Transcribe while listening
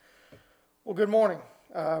Well, good morning.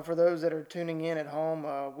 For those that are tuning in at home,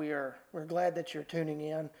 we're glad that you're tuning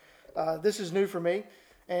in. This is new for me,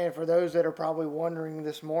 and for those that are probably wondering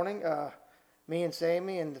this morning, me and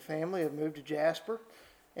Sammy and the family have moved to Jasper,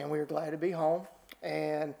 and we are glad to be home.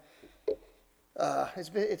 And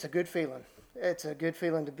it's a good feeling. It's a good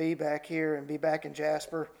feeling to be back here and be back in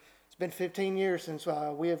Jasper. It's been 15 years since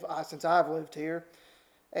I've lived here,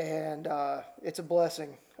 and it's a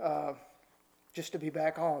blessing just to be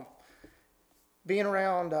back home. Being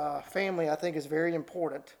around family, I think, is very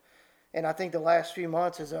important. And I think the last few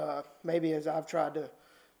months, maybe as I've tried to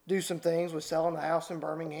do some things with selling the house in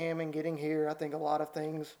Birmingham and getting here, I think a lot of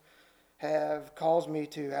things have caused me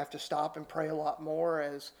to have to stop and pray a lot more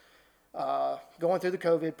as going through the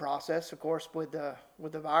COVID process, of course, with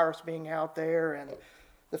the virus being out there, and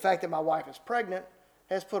the fact that my wife is pregnant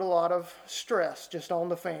has put a lot of stress just on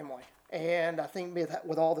the family. And I think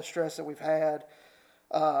with all the stress that we've had,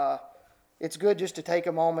 uh, it's good just to take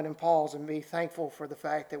a moment and pause and be thankful for the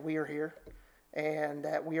fact that we are here and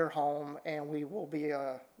that we are home, and we will be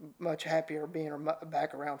much happier being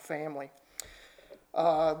back around family.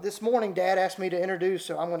 This morning, Dad asked me to introduce,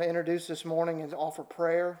 so I'm going to introduce this morning and offer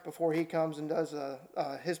prayer before he comes and does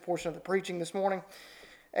his portion of the preaching this morning.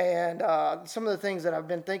 And some of the things that I've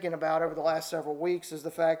been thinking about over the last several weeks is the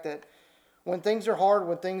fact that when things are hard,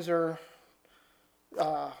 when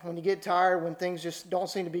you get tired, when things just don't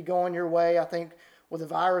seem to be going your way, I think with the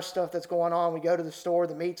virus stuff that's going on, we go to the store,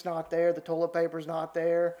 the meat's not there, the toilet paper's not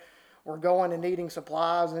there. We're going and needing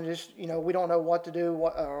supplies, and just we don't know what to do,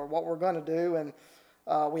 or what we're going to do, and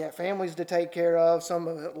we have families to take care of. Some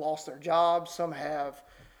have lost their jobs. Some have,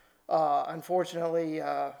 unfortunately,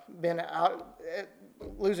 been out,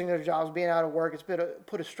 losing their jobs, being out of work. It's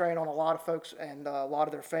put a strain on a lot of folks and a lot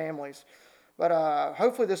of their families. But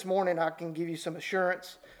hopefully this morning I can give you some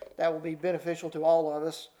assurance that will be beneficial to all of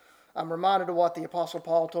us. I'm reminded of what the Apostle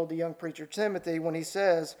Paul told the young preacher Timothy when he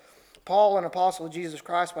says, Paul, an apostle of Jesus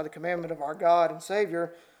Christ by the commandment of our God and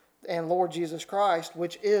Savior and Lord Jesus Christ,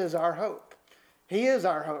 which is our hope. He is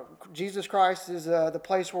our hope. Jesus Christ is the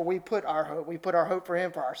place where we put our hope. We put our hope for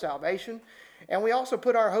Him for our salvation, and we also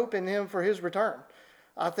put our hope in Him for His return.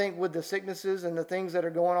 I think with the sicknesses and the things that are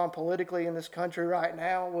going on politically in this country right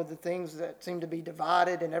now, with the things that seem to be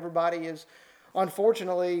divided, and everybody is,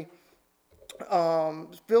 unfortunately,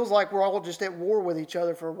 feels like we're all just at war with each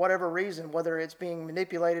other for whatever reason, whether it's being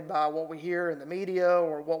manipulated by what we hear in the media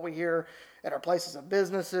or what we hear at our places of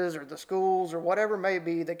businesses or the schools or whatever may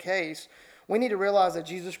be the case. We need to realize that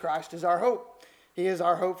Jesus Christ is our hope. He is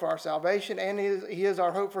our hope for our salvation, and He is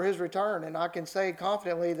our hope for His return. And I can say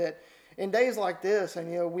confidently that in days like this,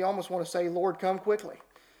 and we almost want to say, Lord, come quickly.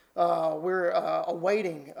 We're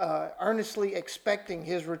awaiting, earnestly expecting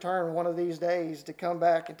His return one of these days to come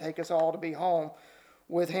back and take us all to be home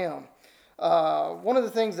with Him. One of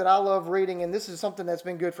the things that I love reading, and this is something that's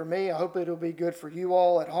been good for me, I hope it'll be good for you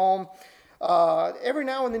all at home. Every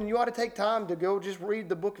now and then you ought to take time to go just read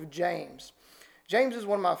the book of James. James is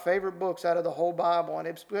one of my favorite books out of the whole Bible, and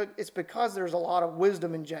it's because there's a lot of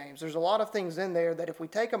wisdom in James. There's a lot of things in there that if we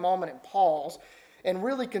take a moment and pause and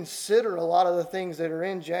really consider a lot of the things that are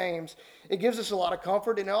in James, it gives us a lot of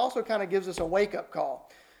comfort, and it also kind of gives us a wake-up call.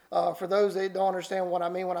 For those that don't understand what I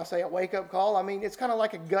mean when I say a wake-up call, I mean it's kind of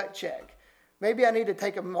like a gut check. Maybe I need to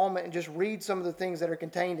take a moment and just read some of the things that are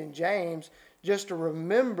contained in James just to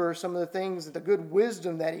remember some of the things, the good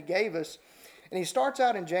wisdom that he gave us. And he starts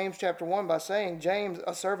out in James chapter 1 by saying, James,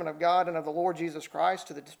 a servant of God and of the Lord Jesus Christ,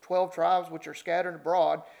 to the 12 tribes which are scattered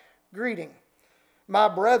abroad, greeting. My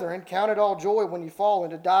brethren, count it all joy when you fall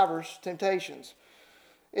into divers temptations.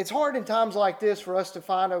 It's hard in times like this for us to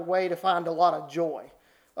find a way to find a lot of joy.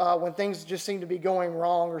 When things just seem to be going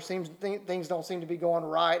wrong or things don't seem to be going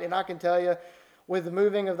right. And I can tell you, with the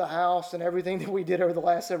moving of the house and everything that we did over the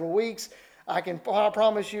last several weeks, I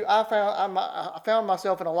promise you, I found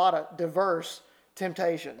myself in a lot of diverse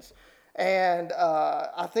temptations. And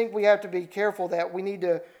I think we have to be careful that we need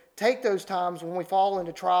to take those times when we fall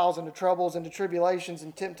into trials, into troubles, into tribulations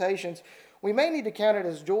and temptations. We may need to count it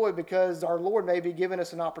as joy because our Lord may be giving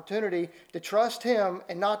us an opportunity to trust Him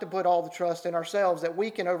and not to put all the trust in ourselves that we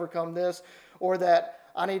can overcome this, or that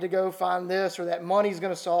I need to go find this, or that money's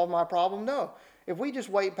going to solve my problem. No. If we just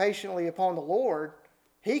wait patiently upon the Lord,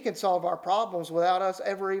 He can solve our problems without us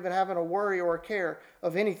ever even having a worry or a care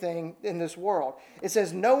of anything in this world. It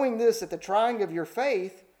says, knowing this, that the trying of your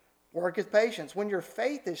faith worketh patience. When your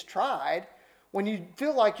faith is tried, when you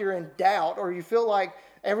feel like you're in doubt or you feel like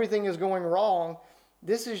everything is going wrong,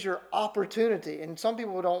 this is your opportunity. And some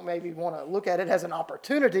people don't maybe want to look at it as an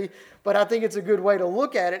opportunity, but I think it's a good way to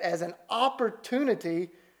look at it as an opportunity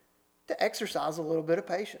to exercise a little bit of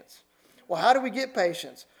patience. Well, how do we get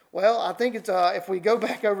patience? Well, I think it's if we go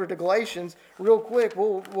back over to Galatians real quick,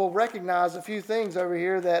 we'll recognize a few things over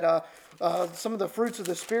here that some of the fruits of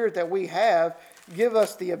the Spirit that we have give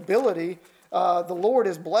us the ability. The Lord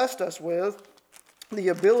has blessed us with the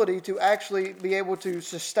ability to actually be able to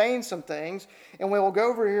sustain some things. And we will go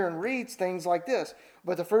over here and read things like this.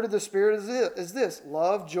 But the fruit of the Spirit is this: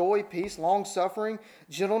 love, joy, peace, long-suffering,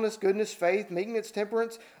 gentleness, goodness, faith, meekness,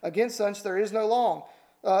 temperance. Against such there is no law.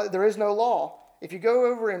 If you go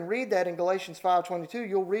over and read that in Galatians 5:22,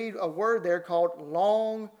 you'll read a word there called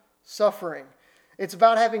long-suffering. It's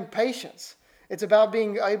about having patience. It's about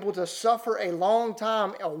being able to suffer a long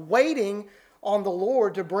time, waiting on the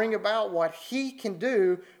Lord to bring about what He can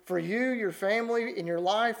do for you, your family, in your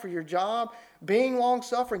life, for your job. Being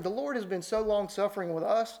long-suffering. The Lord has been so long-suffering with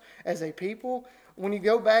us as a people. When you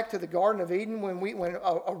go back to the Garden of Eden, when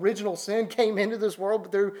original sin came into this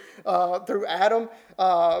world through Adam,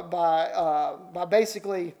 by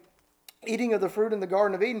basically eating of the fruit in the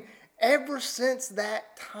Garden of Eden, ever since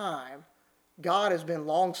that time, God has been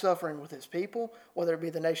long-suffering with His people, whether it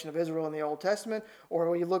be the nation of Israel in the Old Testament, or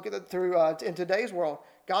when you look at it through in today's world.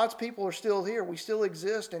 God's people are still here. We still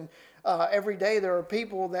exist, and every day there are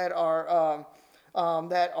people that are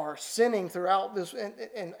sinning throughout this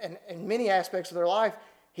in many aspects of their life.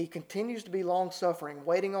 He continues to be long-suffering,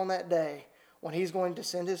 waiting on that day when He's going to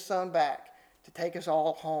send His Son back to take us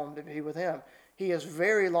all home to be with Him. He is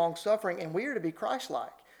very long-suffering, and we are to be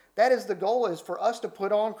Christ-like. That is the goal, is for us to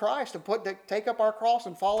put on Christ, to take up our cross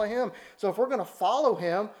and follow Him. So if we're going to follow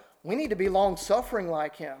Him, we need to be long-suffering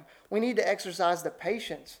like Him. We need to exercise the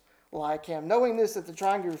patience like Him. Knowing this, that the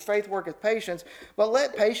triangular faith worketh patience, but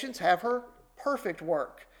let patience have her perfect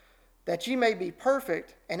work, that ye may be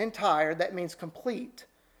perfect and entire. That means complete,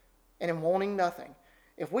 and in wanting nothing.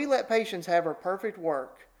 If we let patience have her perfect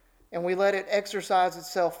work, and we let it exercise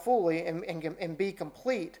itself fully and be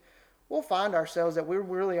complete, we'll find ourselves that we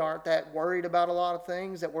really aren't that worried about a lot of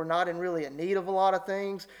things, that we're not really in need of a lot of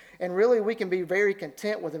things, and really we can be very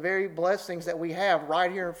content with the very blessings that we have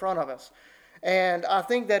right here in front of us. And I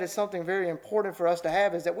think that is something very important for us to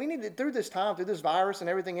have, is that we need to, through this time, through this virus and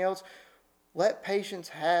everything else, let patience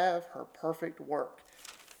have her perfect work.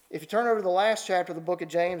 If you turn over to the last chapter of the book of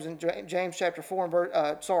James, in James chapter 5,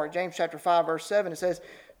 verse 7, it says,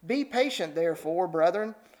 "Be patient, therefore,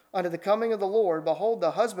 brethren, unto the coming of the Lord. Behold,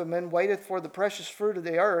 the husbandman waiteth for the precious fruit of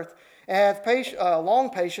the earth, and hath long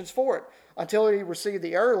patience for it, until he receive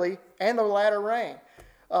the early and the latter rain."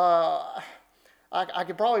 I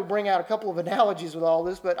could probably bring out a couple of analogies with all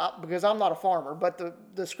this, because I'm not a farmer. But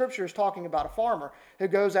the scripture is talking about a farmer who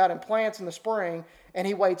goes out and plants in the spring, and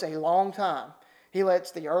he waits a long time. He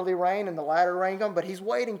lets the early rain and the latter rain come, but he's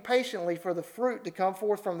waiting patiently for the fruit to come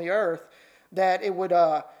forth from the earth, that it would,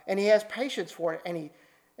 and he has patience for it,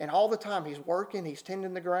 and all the time he's working, he's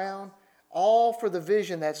tending the ground, all for the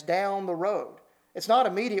vision that's down the road. It's not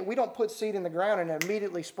immediate. We don't put seed in the ground and it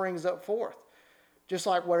immediately springs up forth. Just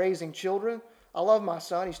like we're raising children. I love my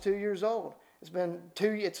son. He's 2 years old.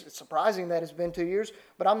 It's surprising that it's been 2 years,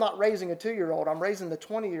 but I'm not raising a 2-year-old. I'm raising the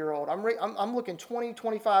 20-year-old. I'm looking 20,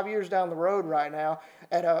 25 years down the road right now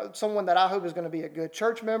at someone that I hope is going to be a good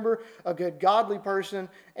church member, a good godly person,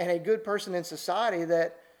 and a good person in society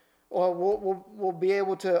that will be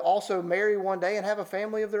able to also marry one day and have a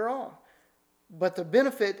family of their own. But the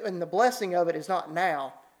benefit and the blessing of it is not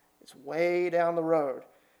now. It's way down the road.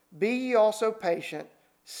 Be ye also patient.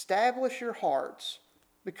 Establish your hearts.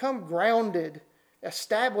 Become grounded.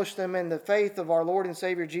 Establish them in the faith of our Lord and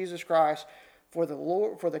Savior Jesus Christ. For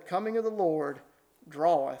the coming of the Lord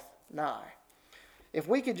draweth nigh. If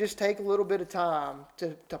we could just take a little bit of time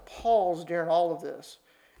to pause during all of this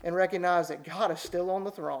and recognize that God is still on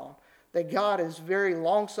the throne, that God is very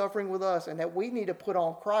long-suffering with us, and that we need to put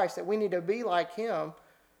on Christ, that we need to be like Him,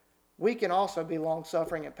 we can also be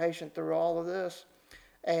long-suffering and patient through all of this.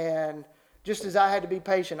 And just as I had to be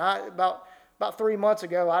patient, about 3 months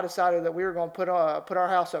ago, I decided that we were going to put our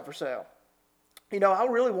house up for sale. I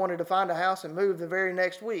really wanted to find a house and move the very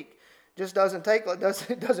next week. Just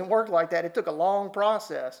it doesn't work like that. It took a long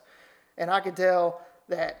process, and I could tell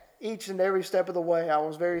that each and every step of the way, I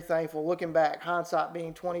was very thankful. Looking back, hindsight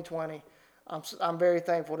being 20/20, I'm very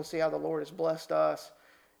thankful to see how the Lord has blessed us.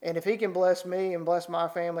 And if He can bless me and bless my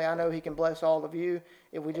family, I know He can bless all of you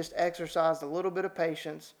if we just exercise a little bit of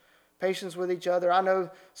patience with each other. I know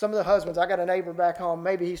some of the husbands, I got a neighbor back home,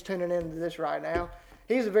 maybe he's tuning into this right now.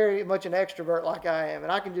 He's very much an extrovert like I am,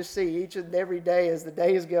 and I can just see each and every day as the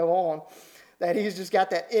days go on that he's just got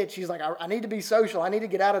that itch. He's like, I need to be social. I need to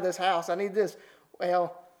get out of this house. I need this.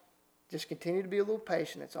 Well, just continue to be a little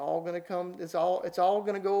patient. It's all going to come. It's all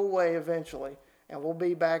going to go away eventually, and we'll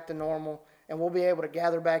be back to normal, and we'll be able to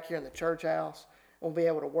gather back here in the church house. We'll be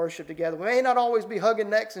able to worship together. We may not always be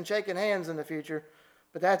hugging necks and shaking hands in the future,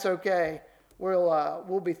 but that's okay.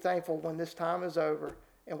 We'll be thankful when this time is over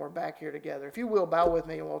and we're back here together. If you will, bow with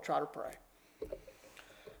me and we'll try to pray.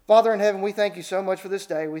 Father in heaven, we thank you so much for this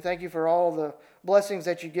day. We thank you for all the blessings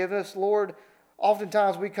that you give us. Lord,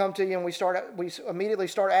 oftentimes we come to you and we immediately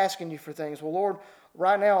start asking you for things. Well, Lord,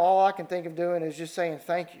 right now all I can think of doing is just saying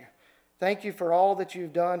thank you. Thank you for all that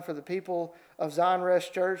you've done for the people of Zion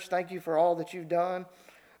Rest Church. Thank you for all that you've done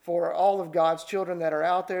for all of God's children that are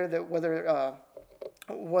out there, that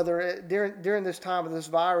during this time of this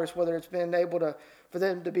virus, whether it's been able to for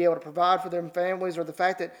them to be able to provide for their families, or the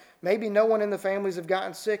fact that maybe no one in the families have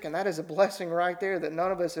gotten sick, and that is a blessing right there, that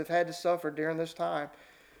none of us have had to suffer during this time.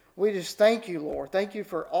 We just thank you, Lord. Thank you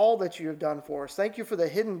for all that you have done for us. Thank you for the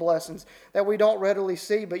hidden blessings that we don't readily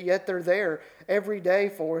see, but yet they're there every day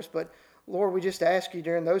for us. But Lord, we just ask you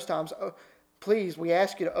during those times, please, we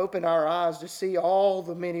ask you to open our eyes to see all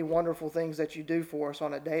the many wonderful things that you do for us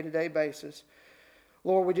on a day-to-day basis.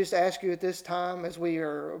 Lord, we just ask you at this time, as we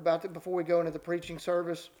are before we go into the preaching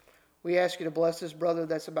service, we ask you to bless this brother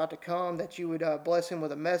that's about to come, that you would bless him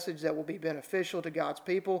with a message that will be beneficial to God's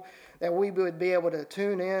people, that we would be able to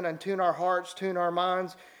tune in and tune our hearts, tune our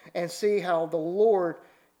minds, and see how the Lord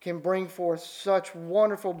can bring forth such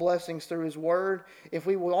wonderful blessings through his word. If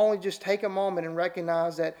we will only just take a moment and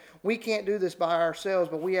recognize that we can't do this by ourselves,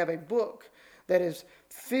 but we have a book that is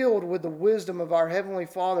filled with the wisdom of our Heavenly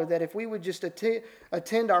Father, that if we would just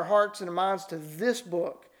attend our hearts and minds to this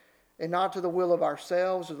book and not to the will of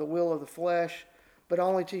ourselves or the will of the flesh, but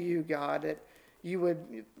only to you, God, that you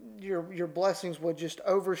would, your blessings would just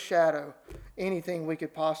overshadow anything we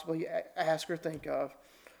could possibly ask or think of.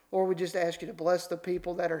 Lord, we just ask you to bless the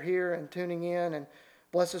people that are here and tuning in, and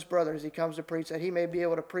bless this brother as he comes to preach, that he may be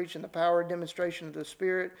able to preach in the power and demonstration of the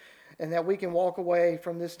Spirit, and that we can walk away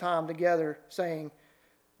from this time together saying,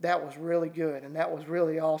 that was really good and that was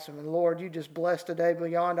really awesome. And Lord, you just blessed today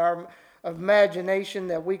beyond our imagination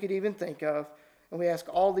that we could even think of. And we ask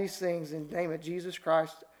all these things in the name of Jesus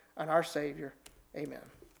Christ and our Savior. Amen.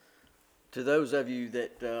 To those of you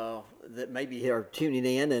that maybe are tuning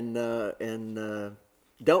in and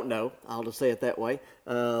don't know, I'll just say it that way,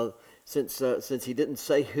 since he didn't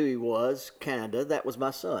say who he was, that was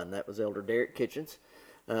my son. That was Elder Derek Kitchens,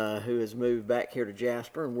 who has moved back here to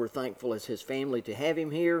Jasper, and we're thankful as his family to have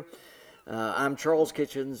him here. I'm Charles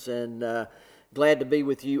Kitchens, and glad to be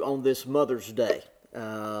with you on this Mother's Day.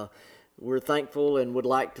 We're thankful and would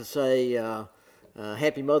like to say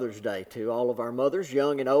Happy Mother's Day to all of our mothers,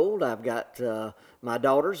 young and old. I've got my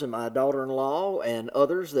daughters and my daughter-in-law and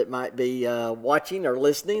others that might be watching or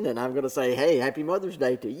listening, and I'm going to say, hey, Happy Mother's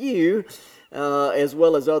Day to you, as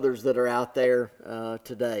well as others that are out there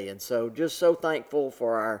today. And so just so thankful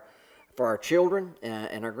for our children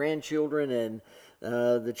and our grandchildren and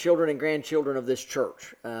the children and grandchildren of this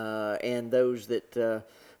church and those that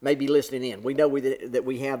may be listening in. We know that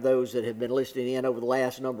we have those that have been listening in over the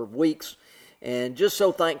last number of weeks, and just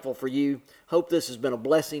so thankful for you. Hope this has been a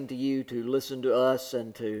blessing to you to listen to us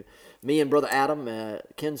and to me and Brother Adam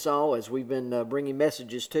Kinsall as we've been bringing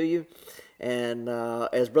messages to you. And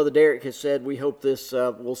as Brother Derek has said, we hope this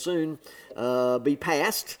will soon be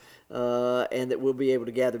past and that we'll be able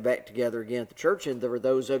to gather back together again at the church. And for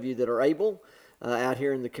those of you that are able out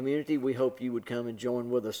here in the community, we hope you would come and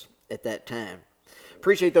join with us at that time.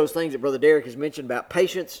 Appreciate those things that Brother Derek has mentioned about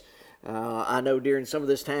patience. I know during some of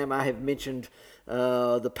this time I have mentioned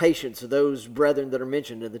the patience of those brethren that are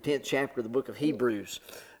mentioned in the 10th chapter of the book of Hebrews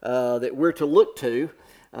that we're to look to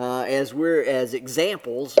as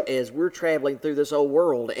examples as we're traveling through this old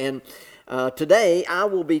world. And today I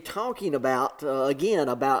will be talking about again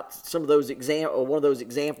about some of those one of those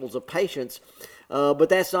examples of patience. But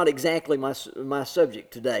that's not exactly my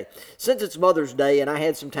subject today. Since it's Mother's Day and I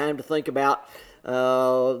had some time to think about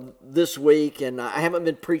this week, and I haven't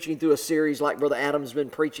been preaching through a series like Brother Adam's been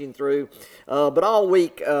preaching through, but all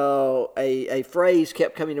week a phrase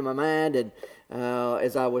kept coming to my mind, and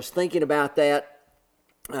as I was thinking about that,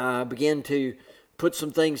 I began to put some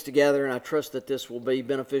things together, and I trust that this will be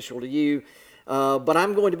beneficial to you. But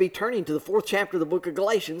I'm going to be turning to the 4th chapter of the book of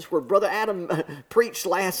Galatians, where Brother Adam preached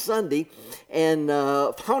last Sunday, and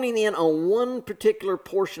honing in on one particular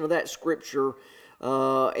portion of that scripture,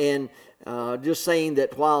 and just saying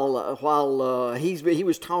that while he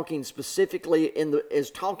was talking specifically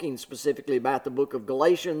talking specifically about the book of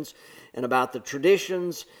Galatians and about the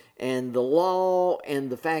traditions and the law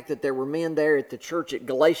and the fact that there were men there at the church at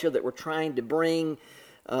Galatia that were trying to bring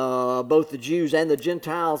both the Jews and the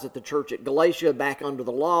Gentiles at the church at Galatia back under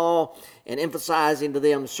the law, and emphasizing to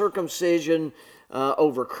them circumcision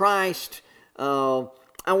over Christ.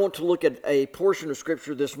 I want to look at a portion of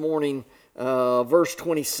Scripture this morning, verse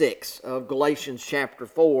 26 of Galatians chapter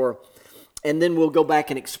 4, and then we'll go back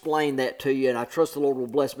and explain that to you, and I trust the Lord will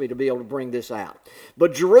bless me to be able to bring this out.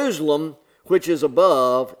 But Jerusalem, which is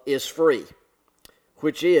above, is free,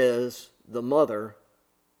 which is the mother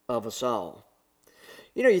of us all.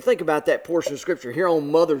 You know, you think about that portion of Scripture. Here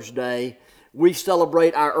on Mother's Day, we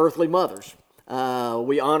celebrate our earthly mothers.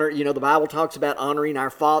 We honor, the Bible talks about honoring our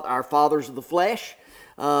fathers of the flesh,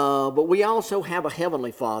 but we also have a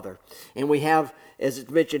heavenly Father. And we have, as it's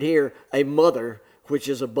mentioned here, a mother which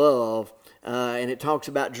is above, and it talks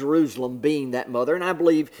about Jerusalem being that mother. And I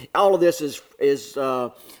believe all of this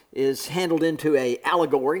is handled into a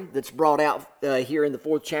allegory that's brought out here in the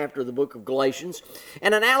 4th chapter of the book of Galatians.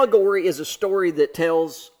 And an allegory is a story that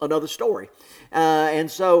tells another story. And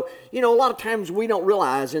so, a lot of times we don't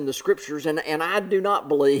realize in the Scriptures, and I do not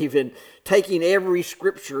believe in taking every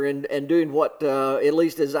Scripture and doing what, at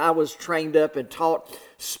least as I was trained up and taught,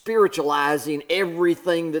 spiritualizing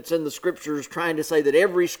everything that's in the Scriptures, trying to say that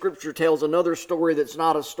every Scripture tells another story that's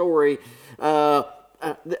not a story.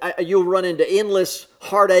 You'll run into endless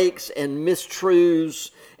heartaches and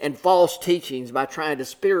mistruths and false teachings by trying to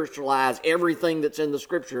spiritualize everything that's in the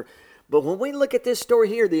Scripture. But when we look at this story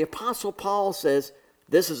here, the Apostle Paul says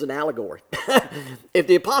this is an allegory. If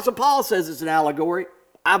the Apostle Paul says it's an allegory,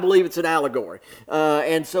 I believe it's an allegory.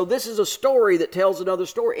 And so this is a story that tells another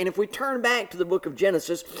story. And if we turn back to the book of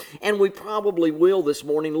Genesis, and we probably will this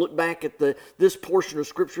morning, look back at this portion of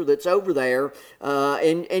Scripture that's over there,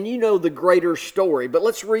 and you know the greater story. But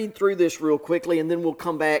let's read through this real quickly, and then we'll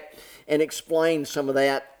come back and explain some of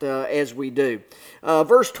that as we do.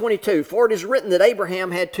 Verse 22, "For it is written that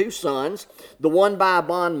Abraham had 2 sons, the one by a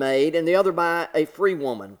bondmaid and the other by a free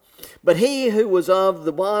woman. But he who was of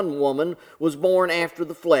the bondwoman was born after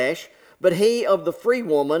the flesh, but he of the free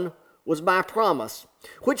woman was by promise.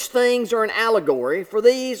 Which things are an allegory, for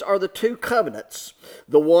these are the 2 covenants.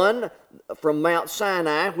 The one from Mount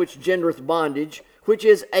Sinai, which gendereth bondage, which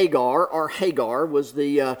is Agar, or Hagar, was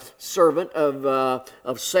the servant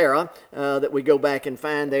of Sarah that we go back and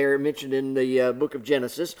find there mentioned in the book of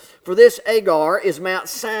Genesis. For this Agar is Mount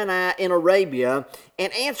Sinai in Arabia,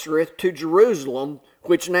 and answereth to Jerusalem,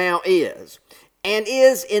 which now is, and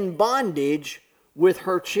is in bondage with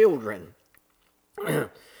her children.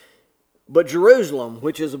 But Jerusalem,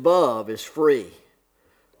 which is above, is free,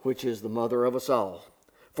 which is the mother of us all.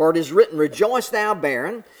 For it is written, Rejoice thou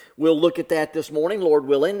barren." We'll look at that this morning, Lord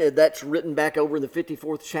willing. That's written back over in the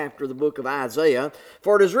 54th chapter of the book of Isaiah.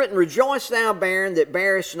 "For it is written, Rejoice thou barren that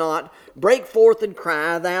bearest not, break forth and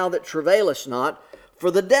cry, thou that travailest not. For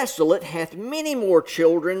the desolate hath many more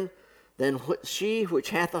children than she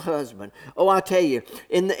which hath a husband." Oh, I tell you,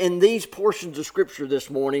 in these portions of Scripture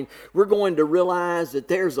this morning, we're going to realize that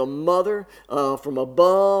there's a mother from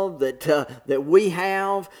above that we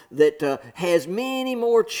have that has many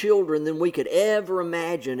more children than we could ever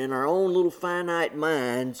imagine in our own little finite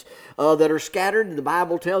minds that are scattered. The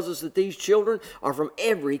Bible tells us that these children are from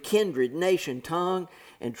every kindred, nation, tongue,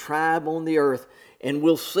 and tribe on the earth. And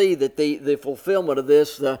we'll see that the fulfillment of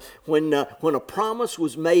this, when a promise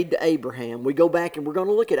was made to Abraham, we go back and we're going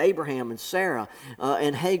to look at Abraham and Sarah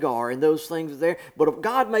and Hagar and those things there. But if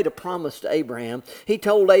God made a promise to Abraham, He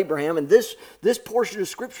told Abraham, and this portion of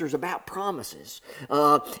Scripture is about promises.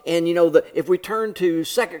 And if we turn to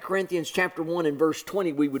 2 Corinthians chapter 1 and verse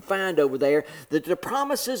 20, we would find over there that the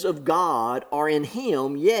promises of God are in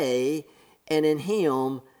Him, yea, and in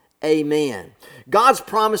Him, amen. God's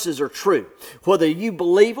promises are true. Whether you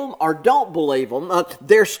believe them or don't believe them,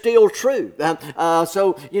 they're still true.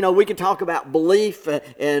 So, we can talk about belief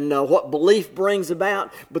and what belief brings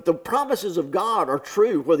about, but the promises of God are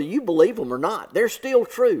true whether you believe them or not. They're still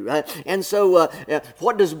true. And so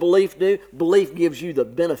what does belief do? Belief gives you the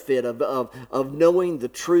benefit of knowing the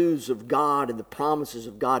truths of God and the promises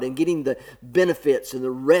of God and getting the benefits and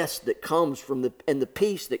the rest that comes from and the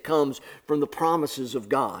peace that comes from the promises of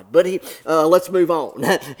God. But let's move on.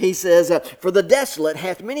 He says, "For the desolate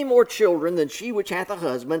hath many more children than she which hath a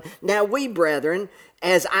husband. Now we, brethren,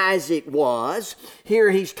 as Isaac was." Here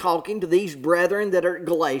he's talking to these brethren that are at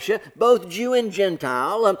Galatia, both Jew and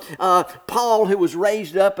Gentile. Paul, who was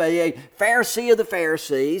raised up a Pharisee of the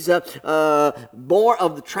Pharisees, born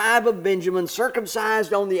of the tribe of Benjamin,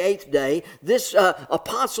 circumcised on the 8th day. This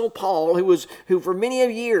Apostle Paul, who for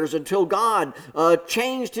many years until God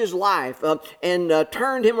changed his life and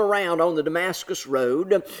turned him around on the Damascus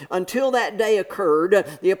Road, until that day occurred,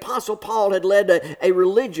 the Apostle Paul had led a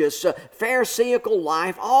religious, Pharisaical life.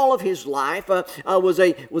 life, all of his life, was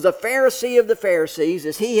a Pharisee of the Pharisees,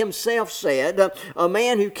 as he himself said, a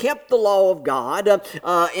man who kept the law of God,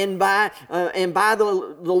 and by the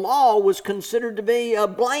law was considered to be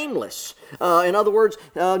blameless. In other words,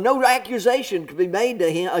 no accusation could be made to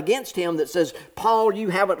him against him that says, Paul, you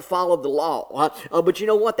haven't followed the law. But you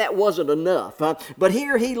know what? That wasn't enough. But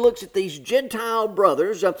here he looks at these Gentile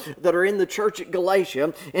brothers that are in the church at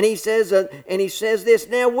Galatia, and he says this,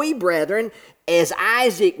 now we, brethren, as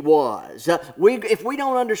Isaac was. If we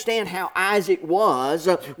don't understand how Isaac was,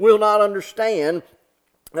 we'll not understand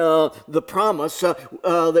the promise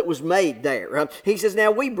that was made there. He says,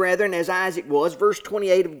 now we, brethren, as Isaac was, verse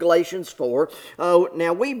 28 of Galatians 4,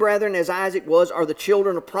 now we, brethren, as Isaac was, are the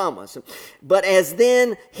children of promise. But as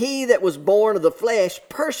then he that was born of the flesh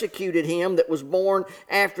persecuted him that was born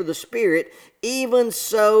after the Spirit, even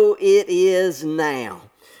so it is now.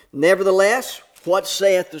 Nevertheless, what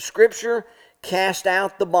saith the Scripture? Cast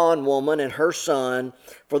out the bondwoman and her son,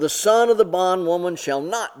 for the son of the bondwoman shall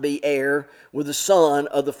not be heir with the son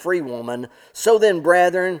of the free woman. So then,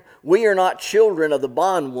 brethren, we are not children of the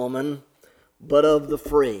bondwoman, but of the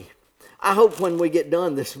free. I hope when we get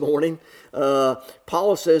done this morning,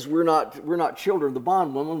 Paul says we're not children of the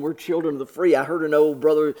bondwoman, we're children of the free. I heard an old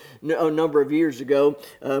brother a number of years ago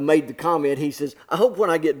made the comment. He says, I hope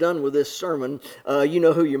when I get done with this sermon, you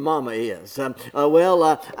know who your mama is. I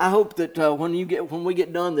hope that when we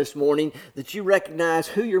get done this morning, that you recognize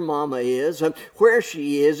who your mama is, where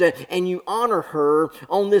she is, and you honor her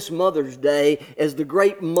on this Mother's Day as the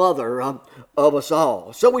great mother of us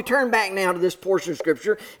all. So we turn back now to this portion of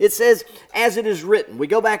Scripture. It says, as it is written. We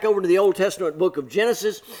go back over to the Old Testament book of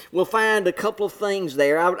Genesis. We'll find a couple of things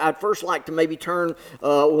there. I'd first like to maybe turn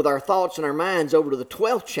with our thoughts and our minds over to the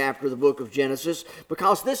 12th chapter of the book of Genesis,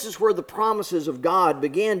 because this is where the promises of God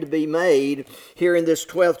began to be made here in this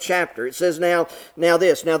 12th chapter. It says, now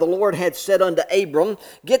the Lord had said unto Abram,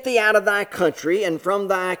 get thee out of thy country, and from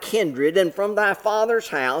thy kindred, and from thy father's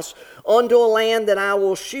house, unto a land that I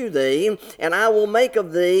will shew thee, and I will make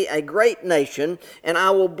of thee a great nation, and I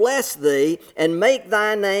will bless thee, and make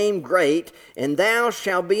thy name great, and thou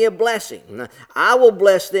shalt be a blessing. I will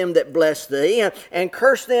bless them that bless thee, and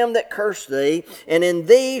curse them that curse thee, and in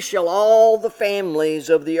thee shall all the families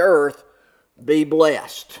of the earth be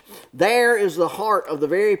blessed. There is the heart of the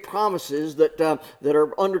very promises that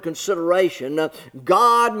are under consideration.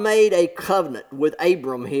 God made a covenant with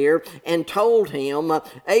Abram here and told him,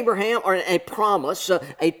 Abraham, or a promise,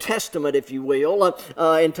 a testament, if you will,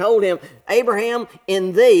 and told him, Abraham,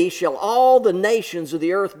 in thee shall all the nations of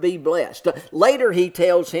the earth be blessed. Later he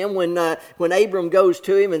tells him, when Abram goes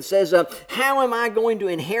to him and says, how am I going to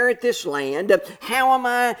inherit this land? How am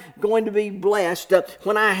I going to be blessed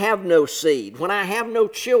when I have no seed, when I have no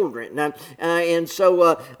children? And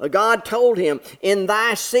so God told him, in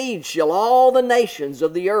thy seed shall all the nations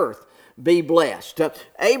of the earth be blessed.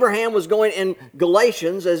 Abraham was going, in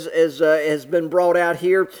Galatians, as has been brought out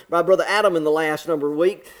here by Brother Adam in the last number of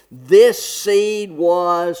weeks, this seed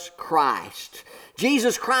was Christ.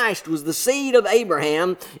 Jesus Christ was the seed of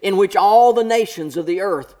Abraham in which all the nations of the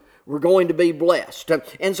earth were going to be blessed.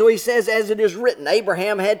 And so he says, as it is written,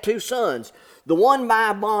 Abraham had two sons, the one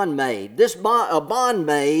by a bondmaid. A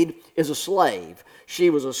bondmaid is a slave.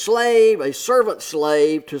 She was a slave, a servant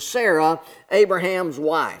slave to Sarah, Abraham's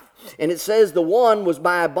wife. And it says the one was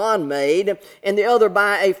by a bondmaid and the other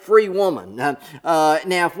by a free woman. Now,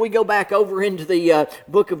 if we go back over into the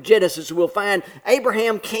book of Genesis, we'll find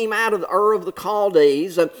Abraham came out of the Ur of the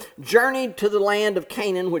Chaldees, journeyed to the land of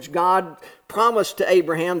Canaan, which God promised to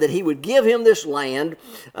Abraham that he would give him this land.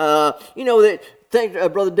 Brother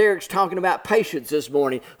Derek's talking about patience this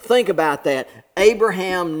morning. Think about that.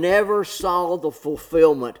 Abraham never saw the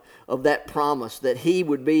fulfillment of that promise that he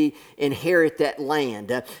would inherit that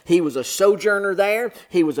land. He was a sojourner there.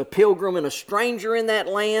 He was a pilgrim and a stranger in that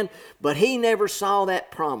land, but he never saw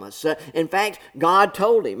that promise. In fact, God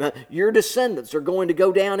told him, your descendants are going to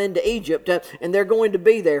go down into Egypt, and they're going to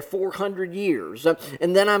be there 400 years,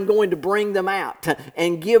 and then I'm going to bring them out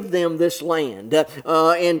and give them this land.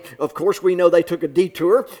 And of course, we know they took a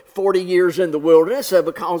detour, 40 years in the wilderness,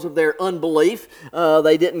 because of their unbelief.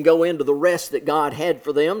 They didn't go into the rest that God had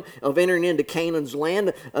for them of entering into Canaan's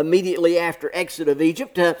land immediately after exit of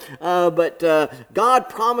Egypt. But God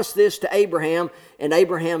promised this to Abraham, and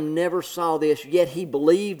Abraham never saw this, yet he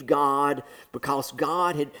believed God because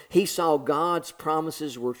he saw God's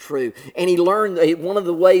promises were true. And he learned, one of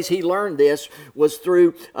the ways he learned this was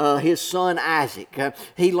through his son Isaac.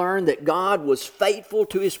 He learned that God was faithful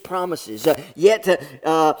to his promises. Yet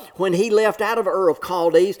when he left out of Ur of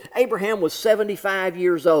Chaldees, Abraham was 75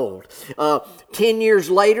 years old. 10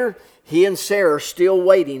 years later, he and Sarah are still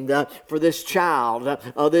waiting for this child,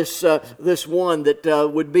 this one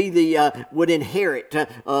that would inherit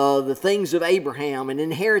the things of Abraham and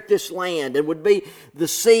inherit this land and would be the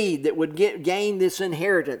seed that would gain this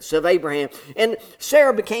inheritance of Abraham. And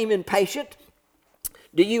Sarah became impatient.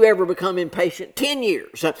 Do you ever become impatient? 10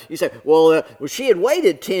 years. You say, well, she had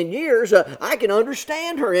waited 10 years. I can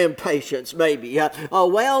understand her impatience, maybe.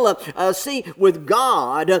 See, with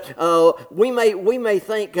God, we may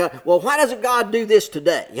think, well, why doesn't God do this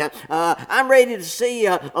today? I'm ready to see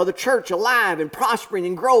the church alive and prospering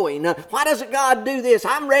and growing. Why doesn't God do this?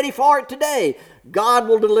 I'm ready for it today. God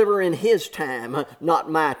will deliver in His time, not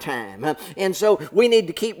my time. And so we need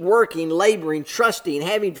to keep working, laboring, trusting,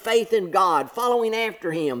 having faith in God, following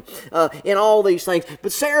after Him in all these things.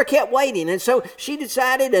 But Sarah kept waiting, and so she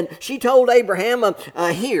decided, and she told Abraham,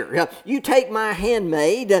 here, you take my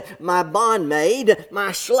handmaid, my bondmaid,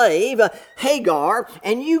 my slave, Hagar,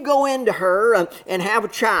 and you go into her and have a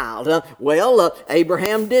child.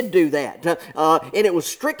 Abraham did do that. And it was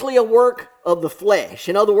strictly a work of the flesh.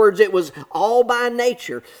 In other words, it was all by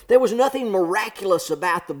nature. There was nothing miraculous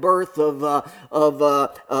about the birth of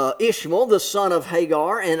Ishmael, the son of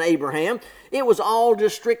Hagar and Abraham. It was all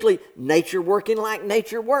just strictly nature working like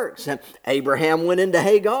nature works. Abraham went into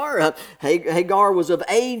Hagar. Hagar was of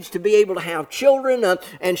age to be able to have children,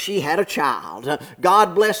 and she had a child.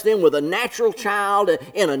 God blessed them with a natural child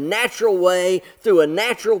in a natural way through a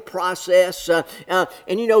natural process.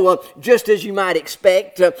 Just as you might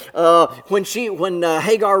expect, when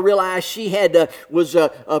Hagar realized she was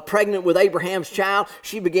pregnant with Abraham's child,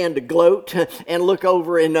 she began to gloat and look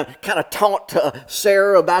over and kind of taunt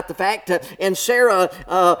Sarah about the fact. And Sarah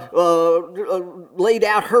laid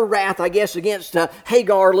out her wrath, I guess, against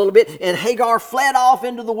Hagar a little bit, and Hagar fled off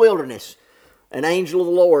into the wilderness. An angel of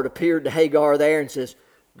the Lord appeared to Hagar there and says,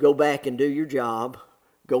 go back and do your job.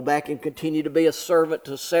 Go back and continue to be a servant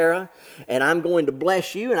to Sarah, and I'm going to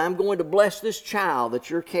bless you, and I'm going to bless this child that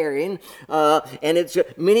you're carrying, and it's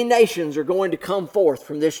many nations are going to come forth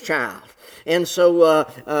from this child. And so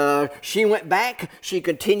she went back. She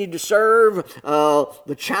continued to serve.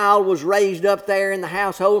 The child was raised up there in the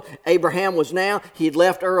household. Abraham he had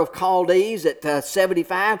left Ur of Chaldees at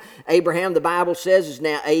 75. Abraham, the Bible says, is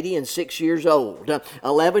now 80 and 6 years old.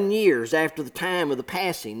 11 years after the time of the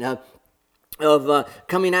passing of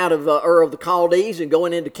coming out of Ur of the Chaldees and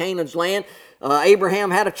going into Canaan's land,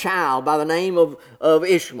 Abraham had a child by the name of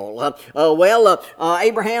Ishmael.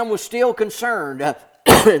 Abraham was still concerned.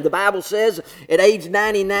 The Bible says at age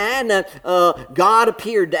 99, God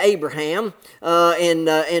appeared to Abraham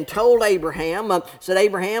and told Abraham, said,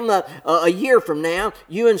 Abraham, a year from now,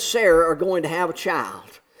 you and Sarah are going to have a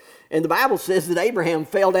child. And the Bible says that Abraham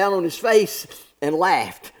fell down on his face and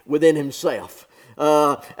laughed within himself.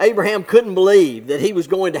 Abraham couldn't believe that he was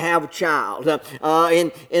going to have a child.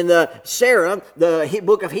 Sarah, the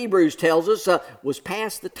book of Hebrews tells us, was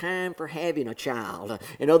past the time for having a child.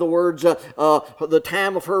 In other words, the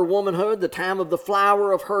time of her womanhood, the time of the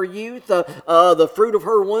flower of her youth, the fruit of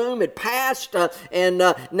her womb had passed, and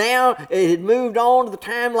now it had moved on to the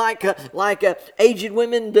time like aged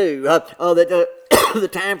women do, that the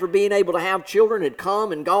time for being able to have children had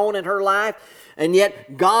come and gone in her life. And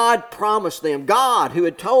yet God promised them, God who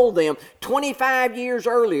had told them 25 years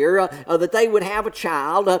earlier that they would have a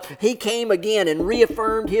child, He came again and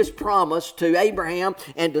reaffirmed His promise to Abraham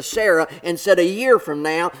and to Sarah and said a year from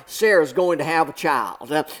now, Sarah's going to have a child.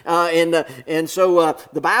 So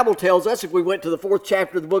the Bible tells us, if we went to the 4th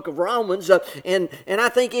chapter of the book of Romans, and I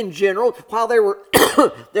think in general, while there were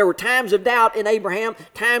there were times of doubt in Abraham,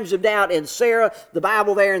 times of doubt in Sarah, the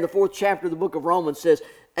Bible there in the 4th chapter of the book of Romans says,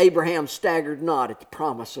 Abraham staggered not at the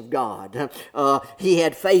promise of God. He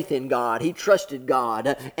had faith in God. He trusted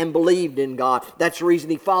God and believed in God. That's the reason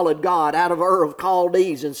he followed God out of Ur of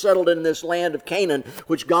Chaldees and settled in this land of Canaan,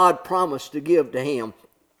 which God promised to give to him.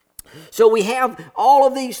 So we have all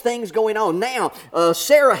of these things going on. Now,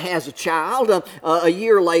 Sarah has a child a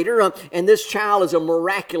year later, and this child is a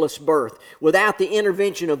miraculous birth without the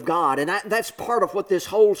intervention of God. And that's part of what this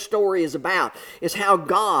whole story is about, is how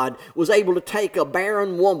God was able to take a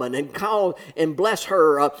barren woman and call and bless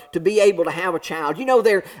her to be able to have a child. You know,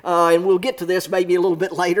 and we'll get to this maybe a little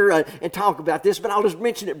bit later and talk about this, but I'll just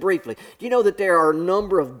mention it briefly. Do you know that there are a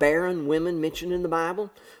number of barren women mentioned in the Bible?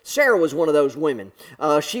 Sarah was one of those women.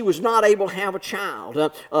 She was not able to have a child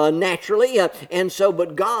naturally,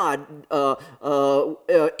 but God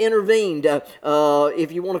intervened,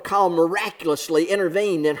 if you want to call miraculously,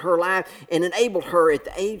 intervened in her life and enabled her at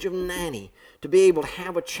the age of 90 to be able to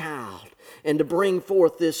have a child. and to bring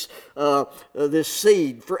forth this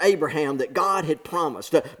seed for Abraham that God had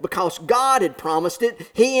promised. Because God had promised it,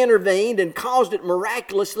 He intervened and caused it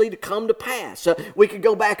miraculously to come to pass. We could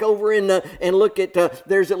go back over and look at,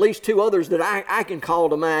 there's at least two others that I can call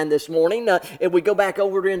to mind this morning. If we go back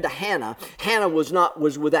over into Hannah, Hannah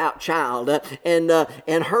was without child, and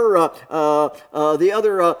her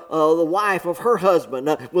the wife of her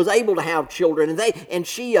husband was able to have children, and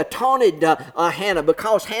she taunted Hannah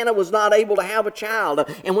because Hannah was not able to have a child.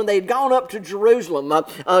 And when they had gone up to Jerusalem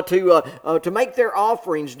to make their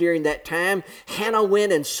offerings during that time, Hannah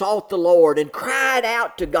went and sought the Lord and cried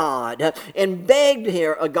out to God and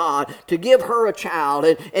begged God to give her a child.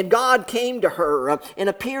 And God came to her and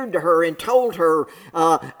appeared to her and told her,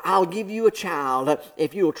 I'll give you a child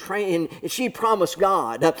if you will train. And she promised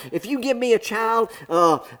God, if you give me a child,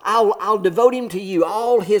 I'll devote him to you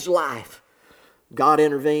all his life. God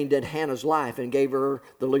intervened in Hannah's life and gave her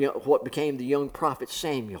what became the young prophet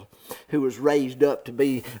Samuel, who was raised up to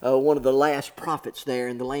be one of the last prophets there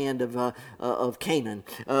in the land of Canaan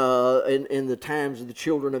in the times of the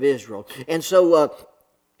children of Israel. And so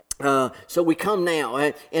we come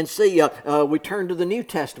now and see, we turn to the New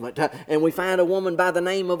Testament and we find a woman by the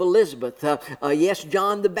name of Elizabeth. Yes,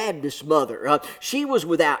 John the Baptist's mother. She was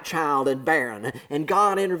without child and barren, and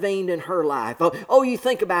God intervened in her life. You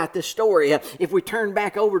think about this story. If we turn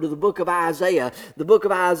back over to the book of Isaiah, the book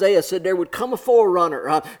of Isaiah said there would come a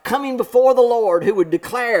forerunner coming before the Lord who would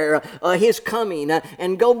declare His coming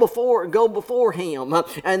and go before Him.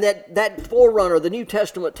 And that forerunner, the New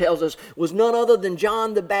Testament tells us, was none other than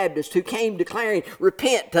John the Baptist, who came declaring,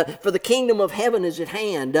 repent, for the kingdom of heaven is at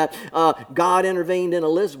hand. God intervened in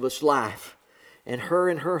Elizabeth's life, and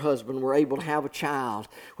her husband were able to have a child,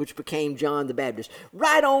 which became John the Baptist.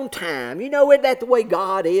 Right on time. You know, isn't that the way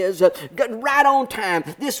God is? Right on time.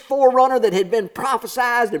 This forerunner that had been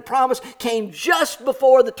prophesied and promised came just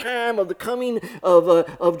before the time of the coming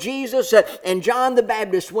of Jesus. And John the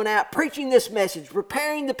Baptist went out preaching this message,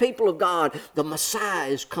 preparing the people of God. The Messiah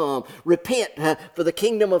is come. Repent, for the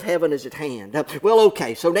kingdom of heaven is at hand. Well,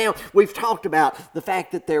 okay, so now we've talked about the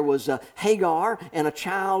fact that there was Hagar and a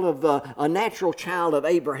child of a natural child of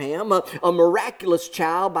Abraham, a miraculous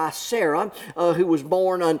child by Sarah, who was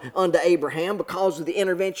born unto Abraham because of the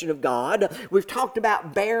intervention of God. We've talked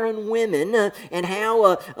about barren women and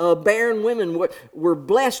how barren women were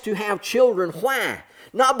blessed to have children. Why?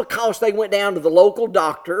 Not because they went down to the local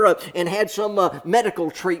doctor and had some medical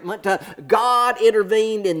treatment. God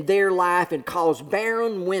intervened in their life and caused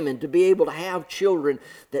barren women to be able to have children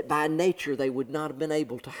that by nature they would not have been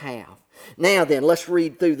able to have. Now then, let's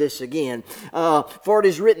read through this again. For it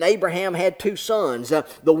is written, Abraham had two sons,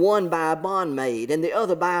 the one by a bondmaid and the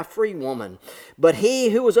other by a free woman. But he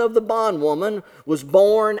who was of the bondwoman was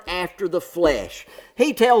born after the flesh.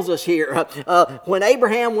 He tells us here, when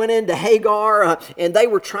Abraham went into Hagar and they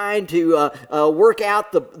were trying to work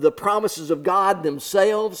out the promises of God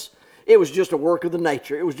themselves, it was just a work of the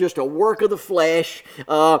nature. It was just a work of the flesh.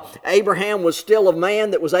 Abraham was still a man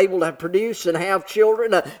that was able to produce and have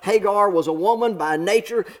children. Hagar was a woman by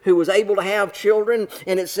nature who was able to have children.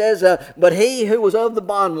 And it says, but he who was of the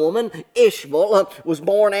bondwoman, Ishmael, was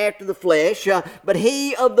born after the flesh. But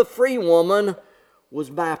he of the free woman was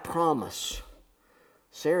by promise.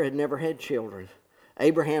 Sarah had never had children.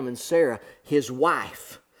 Abraham and Sarah, his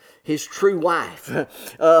wife, his true wife,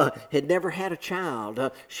 had never had a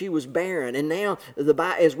child. She was barren. And now,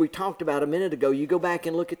 as we talked about a minute ago, you go back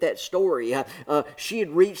and look at that story. She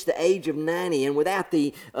had reached the age of 90, and without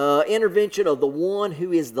the intervention of the one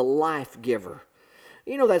who is the life giver.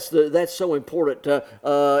 You know, that's so important.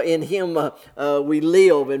 In Him we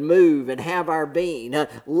live and move and have our being.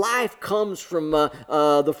 Life comes from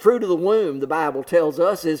the fruit of the womb, the Bible tells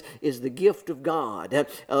us, is the gift of God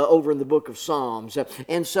over in the book of Psalms.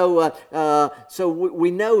 And so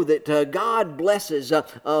we know that God blesses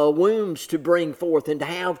wombs to bring forth and to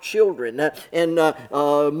have children, and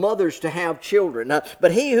mothers to have children.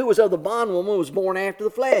 But he who was of the bondwoman was born after the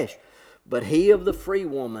flesh. But he of the free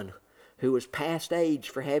woman, who was past age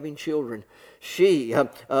for having children, he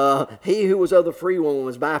who was of the free woman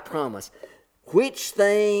was by promise. Which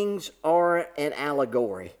things are an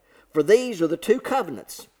allegory? For these are the two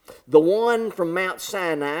covenants. The one from Mount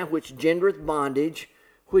Sinai, which gendereth bondage,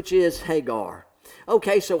 which is Hagar.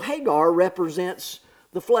 Okay, so Hagar represents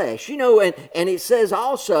the flesh. You know, and it says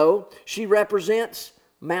also she represents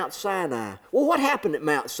Mount Sinai. Well, what happened at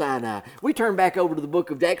Mount Sinai? We turn back over to the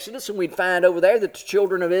book of Exodus and we'd find over there that the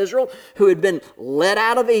children of Israel, who had been led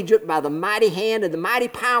out of Egypt by the mighty hand and the mighty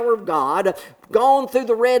power of God, gone through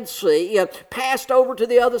the Red Sea, passed over to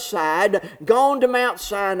the other side, gone to Mount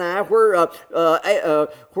Sinai where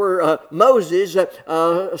Moses,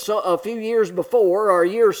 a few years before, or a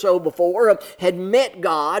year or so before, had met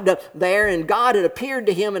God there, and God had appeared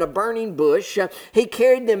to him in a burning bush. He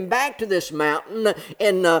carried them back to this mountain,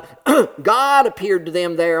 and God appeared to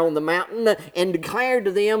them there on the mountain and declared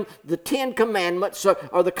to them the 10 Commandments,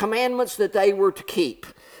 or the commandments that they were to keep.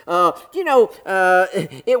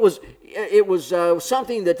 It was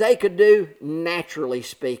something that they could do naturally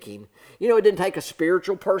speaking. You know, it didn't take a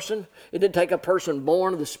spiritual person. It didn't take a person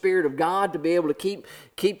born of the Spirit of God to be able to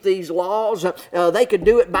keep these laws. They could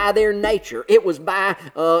do it by their nature. It was by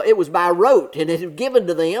rote, and it had given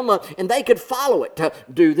to them, and they could follow it.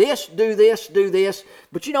 Do this, do this, do this.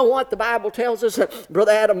 But you know what the Bible tells us?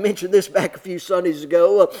 Brother Adam mentioned this back a few Sundays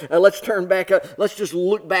ago. Let's turn back. Let's just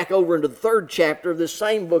look back over into the 3rd chapter of this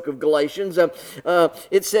same book of Galatians.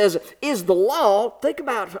 It says, "Is the law?" Think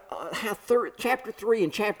about how chapter 3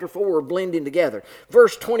 and chapter 4 are blending together.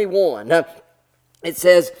 Verse 21. It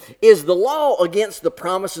says, "Is the law against the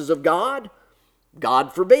promises of God?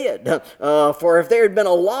 God forbid. For if there had been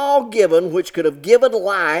a law given which could have given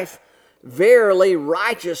life, verily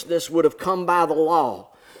righteousness would have come by the law."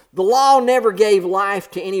 The law never gave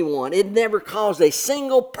life to anyone. It never caused a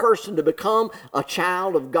single person to become a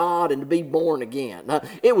child of God and to be born again.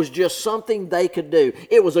 It was just something they could do.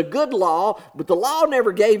 It was a good law, but the law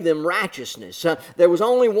never gave them righteousness. There was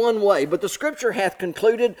only one way. But the Scripture hath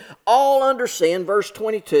concluded all under sin, verse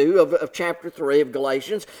 22 of chapter 3 of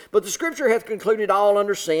Galatians, "But the Scripture hath concluded all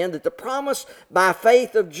under sin, that the promise by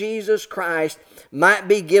faith of Jesus Christ might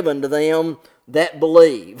be given to them that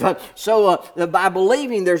believe." So by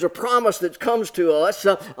believing, there's a promise that comes to us,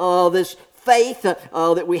 this faith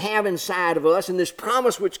that we have inside of us, and this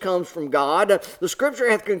promise which comes from God. The Scripture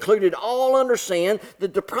hath concluded all under sin,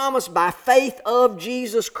 that the promise by faith of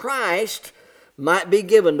Jesus Christ might be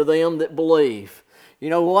given to them that believe. You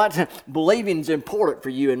know what? Believing is important for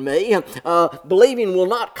you and me. Believing will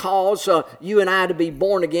not cause you and I to be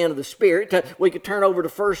born again of the Spirit. We could turn over to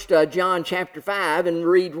 1 John chapter 5 and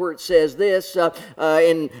read where it says this.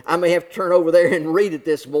 And I may have to turn over there and read it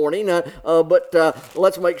this morning. But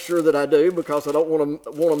let's make sure that I do, because I don't want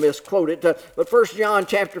to misquote it. But 1 John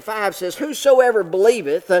chapter 5 says, "Whosoever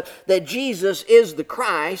believeth that Jesus is the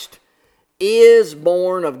Christ is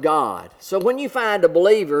born of God." So when you find a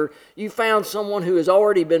believer, you found someone who has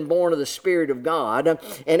already been born of the Spirit of God.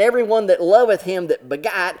 "And everyone that loveth him that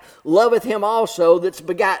begat, loveth him also that's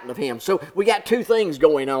begotten of him." So we got two things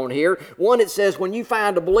going on here. One, it says when you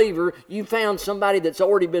find a believer, you found somebody that's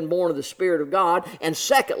already been born of the Spirit of God. And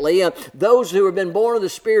secondly, those who have been born of the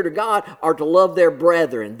Spirit of God are to love their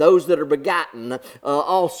brethren, those that are begotten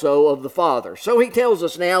also of the Father. So he tells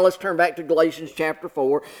us now, let's turn back to Galatians chapter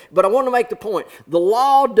 4. But I want to make the point, the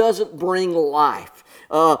law doesn't bring life.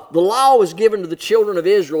 The law was given to the children of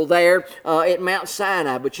Israel there at Mount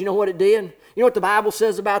Sinai. But you know what it did? You know what the Bible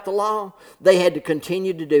says about the law? They had to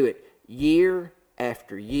continue to do it year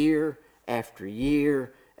after year after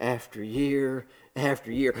year after year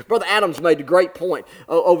after year. Brother Adams made a great point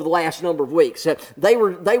over the last number of weeks. They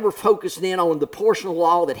were focusing in on the portion of the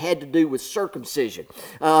law that had to do with circumcision,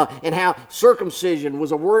 and how circumcision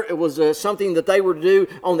was something that they were to do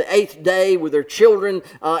on the 8th day with their children,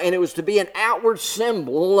 and it was to be an outward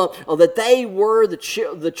symbol that they were the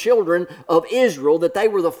children of Israel, that they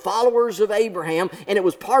were the followers of Abraham, and it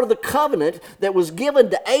was part of the covenant that was given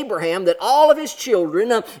to Abraham, that all of his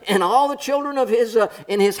children and all the children of his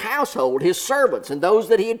in his household, his servants, and those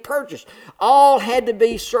that he had purchased, all had to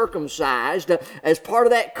be circumcised as part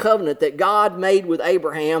of that covenant that God made with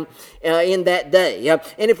Abraham in that day.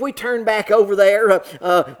 And if we turn back over there,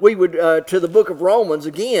 we would to the book of Romans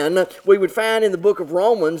again, we would find in the book of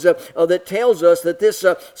Romans that tells us that this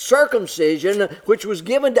circumcision, which was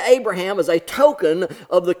given to Abraham as a token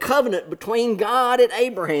of the covenant between God and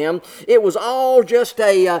Abraham, it was all just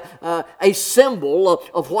a symbol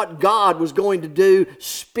of what God was going to do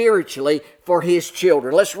spiritually for his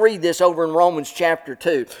children. Let's read this over in Romans chapter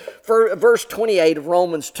 2. For verse 28 of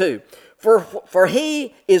Romans 2. For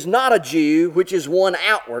he is not a Jew, which is one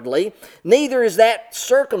outwardly, neither is that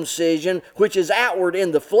circumcision which is outward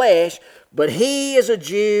in the flesh, but he is a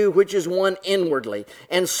Jew, which is one inwardly.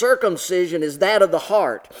 And circumcision is that of the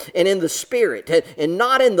heart, and in the spirit, and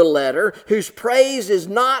not in the letter, whose praise is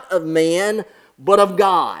not of men, but of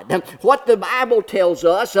God. What the Bible tells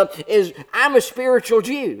us is I'm a spiritual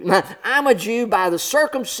Jew. I'm a Jew by the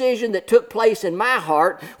circumcision that took place in my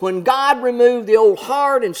heart when God removed the old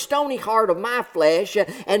hard and stony heart of my flesh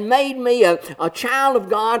and made me a child of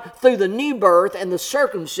God through the new birth and the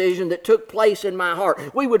circumcision that took place in my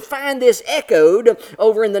heart. We would find this echoed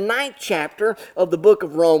over in the 9th chapter of the book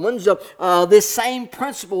of Romans. This same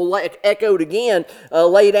principle echoed again,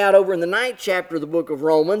 laid out over in the 9th chapter of the book of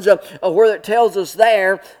Romans, where it tells us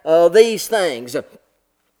there these things.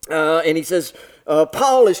 And he says,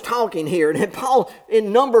 Paul is talking here, and Paul, in a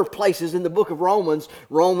number of places in the book of Romans,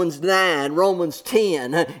 Romans 9, Romans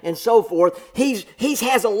 10, and so forth, he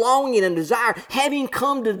has a longing and desire, having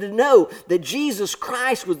come to know that Jesus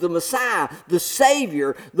Christ was the Messiah, the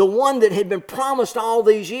Savior, the one that had been promised all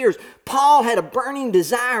these years. Paul had a burning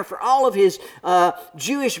desire for all of his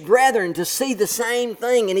Jewish brethren to see the same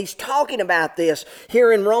thing, and he's talking about this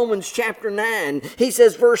here in Romans chapter 9. He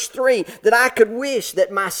says, verse 3, that I could wish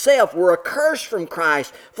that myself were accursed from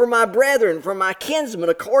Christ for my brethren, for my kinsmen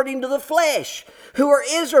according to the flesh, who are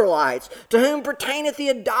Israelites, to whom pertaineth the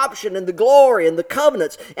adoption and the glory and the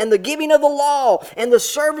covenants and the giving of the law and the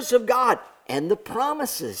service of God and the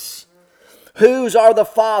promises, whose are the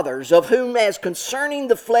fathers, of whom as concerning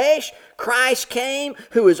the flesh Christ came,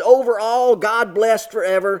 who is over all, God blessed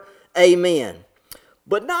forever. Amen.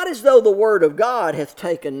 But not as though the word of God hath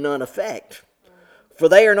taken none effect. For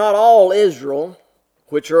they are not all Israel,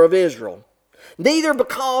 which are of Israel. Neither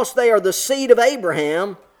because they are the seed of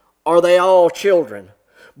Abraham are they all children.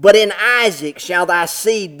 But in Isaac shall thy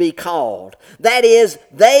seed be called. That is,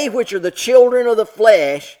 they which are the children of the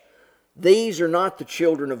flesh, these are not the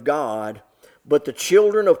children of God, but the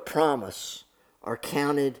children of promise are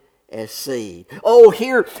counted as seed. Oh,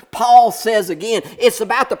 here Paul says again, it's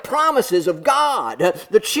about the promises of God.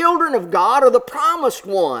 The children of God are the promised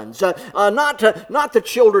ones, not the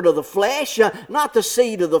children of the flesh, not the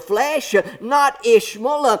seed of the flesh, not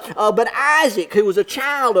Ishmael, but Isaac, who was a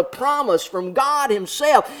child of promise from God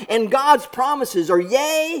himself. And God's promises are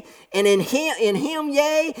yea, and in him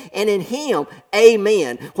yea, and in him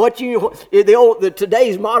amen.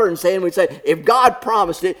 Today's modern saying, we say, if God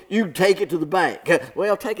promised it, you take it to the bank.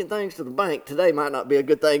 Well, taking things to the bank today might not be a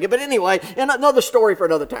good thing. But anyway, another story for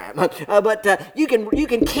another time. But you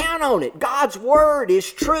can count on it. God's word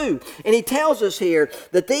is true. And he tells us here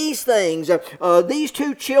that these things, these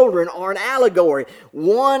two children are an allegory.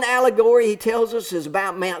 One allegory, he tells us, is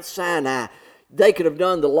about Mount Sinai. They could have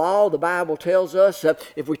done the law, the Bible tells us.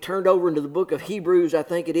 If we turned over into the book of Hebrews, I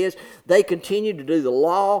think it is, they continued to do the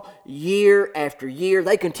law year after year.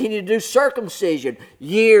 They continued to do circumcision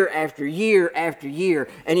year after year after year.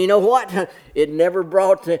 And you know what? It never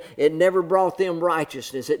brought them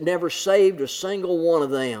righteousness. It never saved a single one of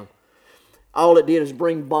them. All it did is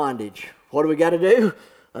bring bondage. What do we got to do?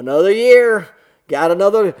 Another year. Got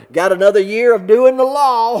another year of doing the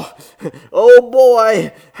law. Oh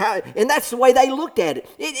boy. And that's the way they looked at it.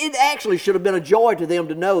 It actually should have been a joy to them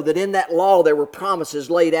to know that in that law there were promises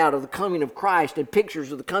laid out of the coming of Christ and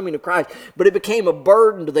pictures of the coming of Christ. But it became a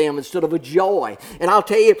burden to them instead of a joy. And I'll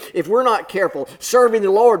tell you, if we're not careful, serving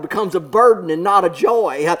the Lord becomes a burden and not a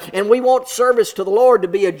joy. And we want service to the Lord to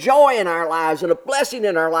be a joy in our lives and a blessing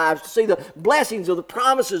in our lives, to see the blessings of the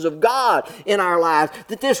promises of God in our lives.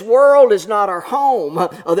 That this world is not our home.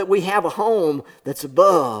 That we have a home that's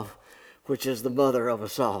above, which is the mother of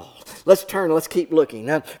us all. Let's keep looking.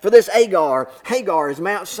 For this Hagar is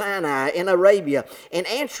Mount Sinai in Arabia, and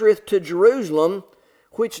answereth to Jerusalem,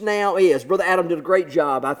 which now is. Brother Adam did a great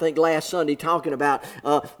job, I think, last Sunday talking about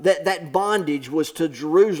that bondage was to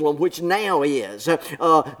Jerusalem, which now is.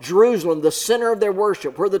 Jerusalem, the center of their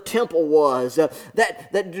worship, where the temple was,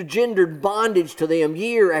 that gendered bondage to them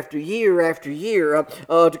year after year after year,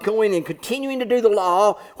 to go in and continuing to do the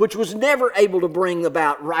law, which was never able to bring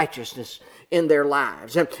about righteousness in their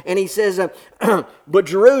lives. And he says, but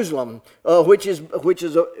Jerusalem, which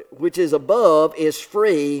is above, is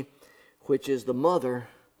free, which is the mother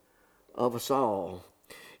of us all.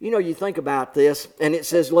 You know, you think about this, and it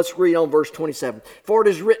says, let's read on verse 27. For it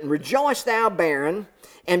is written, rejoice thou barren,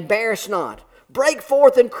 and bearest not. Break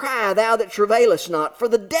forth and cry, thou that travailest not. For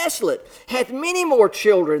the desolate hath many more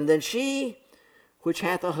children than she which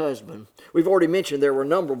hath a husband. We've already mentioned there were a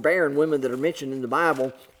number of barren women that are mentioned in the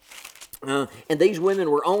Bible. And these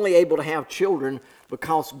women were only able to have children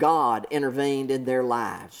because God intervened in their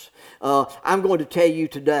lives. I'm going to tell you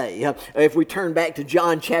today, if we turn back to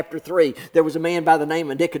John chapter 3, there was a man by the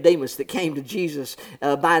name of Nicodemus that came to Jesus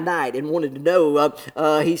by night and wanted to know.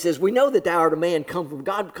 He says, we know that thou art a man come from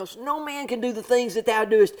God, because no man can do the things that thou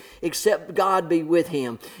doest except God be with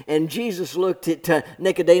him. And Jesus looked at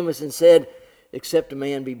Nicodemus and said, except a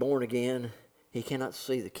man be born again, he cannot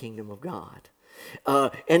see the kingdom of God.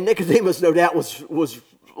 And Nicodemus, no doubt,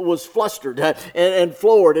 was flustered and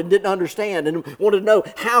floored and didn't understand and wanted to know,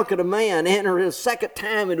 how could a man enter a second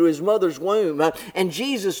time into his mother's womb? And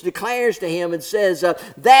Jesus declares to him and says,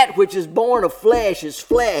 that which is born of flesh is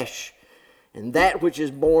flesh, and that which is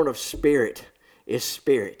born of spirit is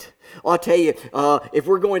spirit. I'll tell you, if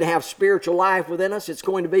we're going to have spiritual life within us, it's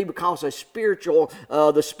going to be because the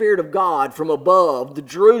Spirit of God from above, the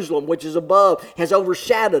Jerusalem which is above, has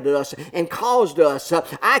overshadowed us and caused us.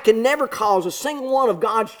 I can never cause a single one of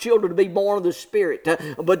God's children to be born of the Spirit,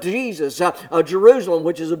 but Jesus, Jerusalem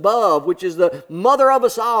which is above, which is the mother of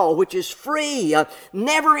us all, which is free,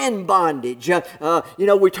 never in bondage.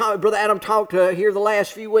 Brother Adam talked here the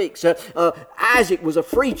last few weeks. Isaac was a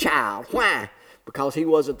free child. Why? Because he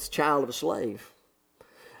wasn't the child of a slave.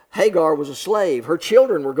 Hagar was a slave. Her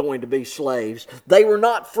children were going to be slaves. They were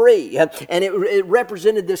not free. And it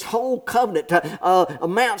represented this whole covenant of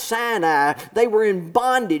Mount Sinai. They were in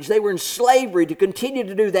bondage. They were in slavery to continue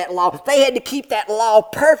to do that law. They had to keep that law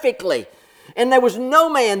perfectly. And there was no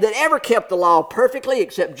man that ever kept the law perfectly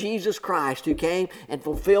except Jesus Christ, who came and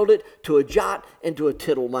fulfilled it to a jot and to a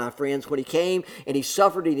tittle, my friends. When he came and he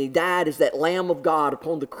suffered and he died as that Lamb of God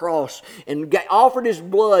upon the cross and offered his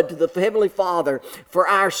blood to the Heavenly Father for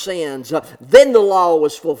our sins, then the law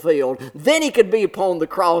was fulfilled. Then he could be upon the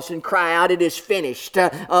cross and cry out, "It is finished,"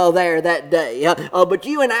 there that day. But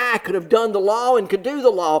you and I could have done the law and could do the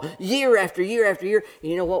law year after year after year.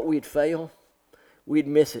 And you know what? We'd fail. We'd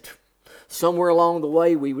miss it. Somewhere along the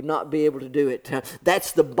way, we would not be able to do it.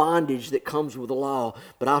 That's the bondage that comes with the law.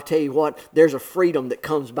 But I'll tell you what, there's a freedom that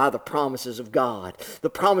comes by the promises of God. The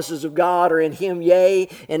promises of God are in Him, yea,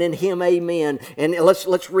 and in Him, amen. And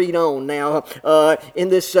let's read on now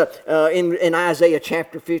in Isaiah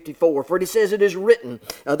chapter 54. For it says, it is written,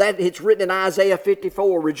 it's written in Isaiah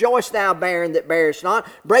 54, "Rejoice thou barren that bearest not,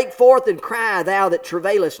 break forth and cry thou that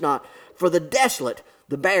travailest not. For the desolate,"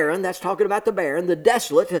 the barren, that's talking about the barren, "the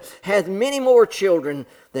desolate hath many more children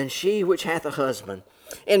than she which hath a husband."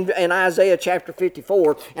 In Isaiah chapter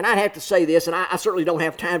 54, and I'd have to say this, and I certainly don't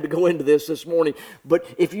have time to go into this morning, but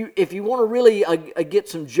if you want to really get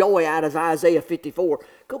some joy out of Isaiah 54,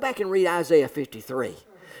 go back and read Isaiah 53.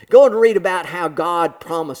 Go and read about how God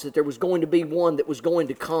promised that there was going to be one that was going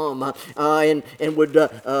to come and would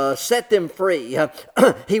set them free.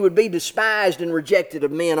 He would be despised and rejected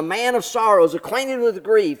of men, a man of sorrows, acquainted with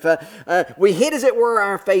grief. We hid as it were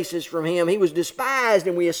our faces from him. He was despised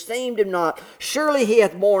and we esteemed him not. Surely he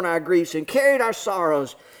hath borne our griefs and carried our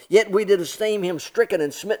sorrows. Yet we did esteem him stricken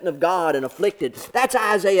and smitten of God and afflicted. That's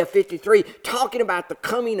Isaiah 53, talking about the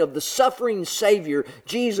coming of the suffering Savior,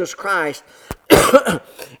 Jesus Christ.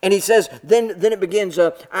 And he says, then it begins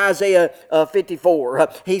Isaiah 54.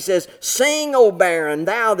 He says, "Sing, O barren,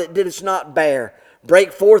 thou that didst not bear.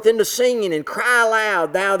 Break forth into singing and cry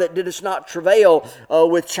aloud, thou that didst not travail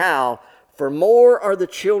with child. For more are the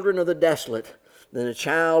children of the desolate than the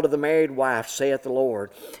child of the married wife, saith the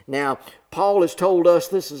Lord." Now, Paul has told us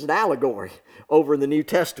this is an allegory over in the New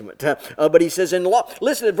Testament. But he says,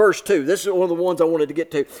 listen to verse 2. This is one of the ones I wanted to get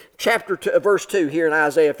to. Chapter 2, verse 2 here in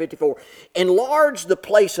Isaiah 54. "Enlarge the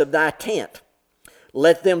place of thy tent.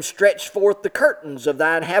 Let them stretch forth the curtains of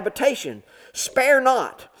thine habitation. Spare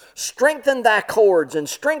not. Strengthen thy cords and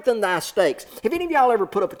strengthen thy stakes." Have any of y'all ever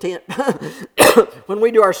put up a tent? When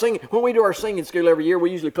we do our singing school every year, we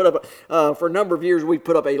usually put up, for a number of years, we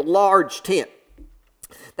put up a large tent.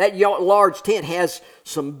 That large tent has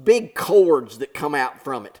some big cords that come out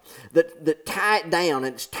from it that tie it down,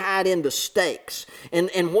 and it's tied into stakes.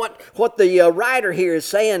 And what the writer here is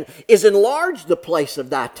saying is, enlarge the place of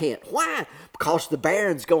thy tent. Why? Because the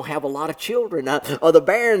barren's going to have a lot of children. The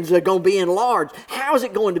barren's going to be enlarged. How is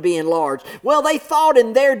it going to be enlarged? Well, they thought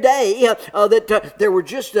in their day that there were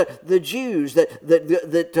just the Jews,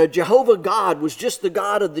 that Jehovah God was just the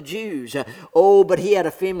God of the Jews. But he had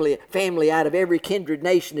a family out of every kindred,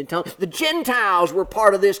 nation, and tongue. The Gentiles were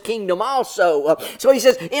part of this kingdom also. So he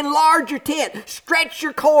says, enlarge your tent. Stretch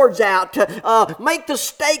your cords out. Make the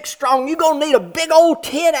stakes strong. You're going to need a big old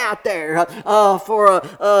tent out there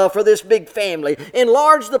for this big family.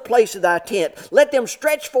 Enlarge the place of thy tent. Let them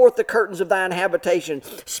stretch forth the curtains of thine habitation.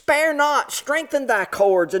 Spare not. Strengthen thy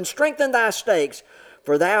cords and strengthen thy stakes.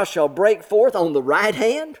 For thou shalt break forth on the right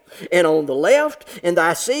hand and on the left, and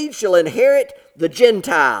thy seed shall inherit the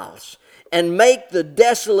Gentiles, and make the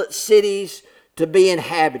desolate cities to be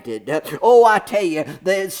inhabited. I tell you,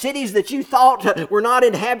 the cities that you thought were not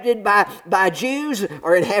inhabited by Jews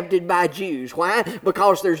are inhabited by Jews. Why?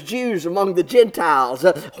 Because there's Jews among the Gentiles.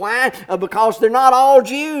 Why? Because they're not all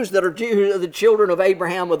Jews that are the children of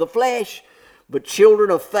Abraham of the flesh, but children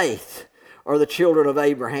of faith are the children of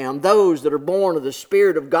Abraham, those that are born of the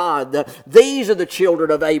Spirit of God. These are the children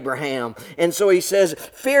of Abraham. And so he says,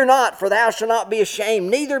 fear not, for thou shalt not be ashamed,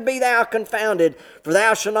 neither be thou confounded, for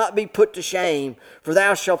thou shalt not be put to shame. For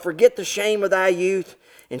thou shalt forget the shame of thy youth,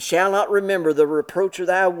 and shalt not remember the reproach of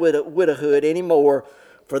thy widowhood any more.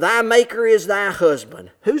 For thy Maker is thy husband.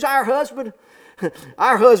 Who's our husband?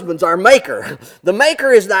 Our husband's our Maker. The Maker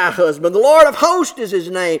is thy husband. The Lord of hosts is his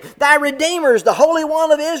name. Thy Redeemer is the Holy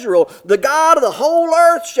One of Israel. The God of the whole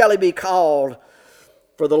earth shall he be called.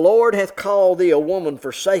 For the Lord hath called thee a woman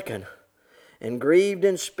forsaken, and grieved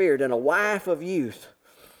in spirit, and a wife of youth.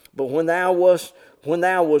 But when thou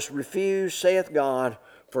wast refused, saith God,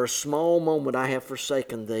 for a small moment I have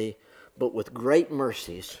forsaken thee, but with great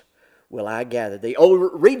mercies will I gather thee. Oh,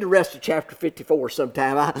 read the rest of chapter 54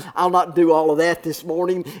 sometime. I'll not do all of that this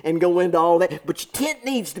morning and go into all that. But your tent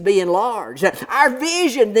needs to be enlarged. Our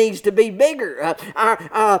vision needs to be bigger.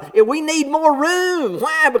 We need more room.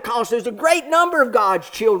 Why? Because there's a great number of God's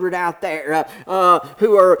children out there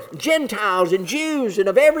who are Gentiles and Jews and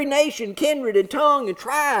of every nation, kindred, and tongue, and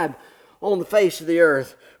tribe on the face of the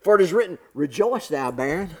earth. For it is written, rejoice thou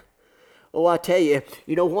barren. Oh, I tell you,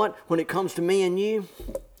 you know what? When it comes to me and you,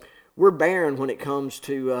 we're barren when it comes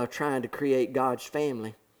to trying to create God's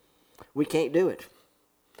family. We can't do it.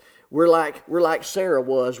 We're like Sarah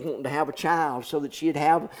was, wanting to have a child so that she'd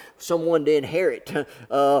have someone to inherit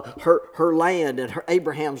her land and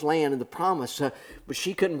Abraham's land and the promise. But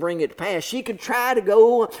she couldn't bring it to pass. She could try to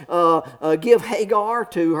go give Hagar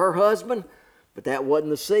to her husband, but that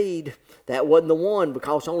wasn't the seed. That wasn't the one,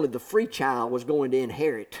 because only the free child was going to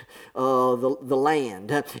inherit the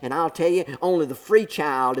land. And I'll tell you, only the free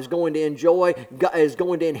child is going to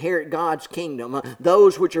inherit God's kingdom.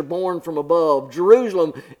 Those which are born from above.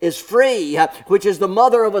 Jerusalem is free, which is the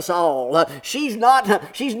mother of us all. She's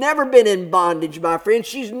never been in bondage, my friends.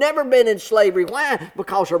 She's never been in slavery. Why?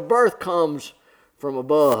 Because her birth comes from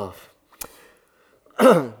above.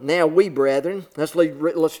 Now we, brethren, let's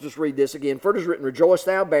just read this again. For it is written, rejoice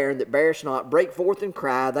thou barren that bearest not, break forth and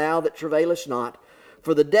cry, thou that travailest not.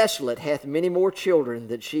 For the desolate hath many more children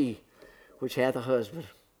than she which hath a husband.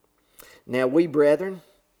 Now we, brethren,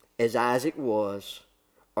 as Isaac was,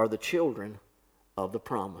 are the children of the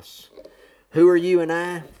promise. Who are you and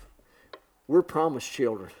I? We're promised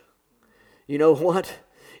children. You know what?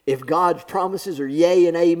 If God's promises are yea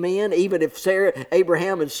and amen, even if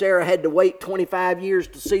Abraham and Sarah had to wait 25 years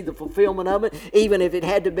to see the fulfillment of it, even if it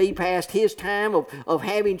had to be past his time of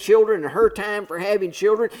having children and her time for having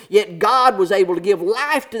children, yet God was able to give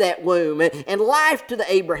life to that womb and life to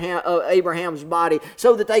the Abraham's body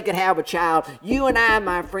so that they could have a child. You and I,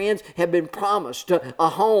 my friends, have been promised a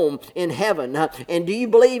home in heaven. And do you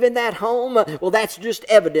believe in that home? Well, that's just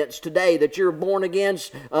evidence today that you're a born-again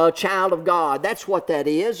child of God. That's what that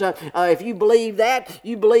is. If you believe that,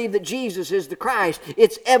 you believe that Jesus is the Christ.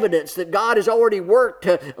 It's evidence that God has already worked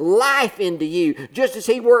life into you, just as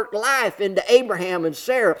he worked life into Abraham and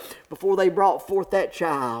Sarah before they brought forth that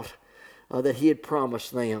child that he had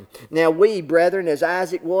promised them. Now we, brethren, as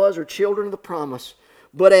Isaac was, are children of the promise.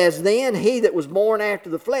 But as then he that was born after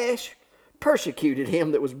the flesh persecuted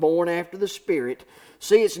him that was born after the Spirit.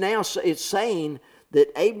 See, it's saying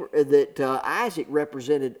that Isaac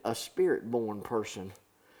represented a spirit-born person,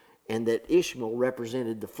 and that Ishmael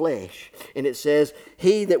represented the flesh. And it says,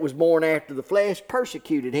 he that was born after the flesh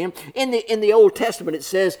persecuted him. In the Old Testament it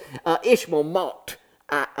says Ishmael mocked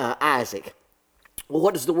Isaac. Well,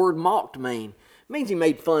 what does the word mocked mean? It means he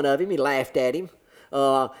made fun of him, he laughed at him.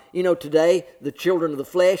 Today the children of the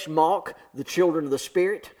flesh mock the children of the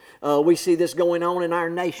Spirit. We see this going on in our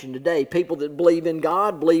nation today. People that believe in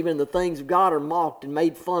God, believe in the things of God, are mocked and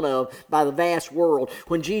made fun of by the vast world.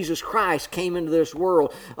 When Jesus Christ came into this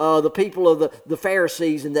world, the people of the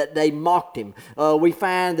Pharisees and that they mocked him. We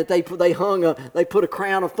find that they put a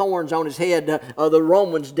crown of thorns on his head. The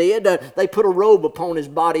Romans did. They put a robe upon his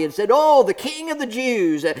body and said, "Oh, the King of the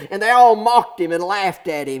Jews!" And they all mocked him and laughed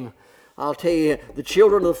at him. I'll tell you, the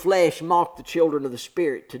children of the flesh mock the children of the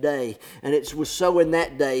Spirit today. And it was so in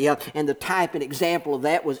that day. And the type and example of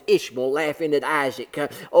that was Ishmael laughing at Isaac.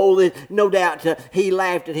 No doubt he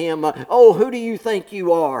laughed at him. Who do you think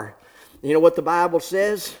you are? You know what the Bible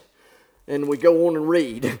says? And we go on and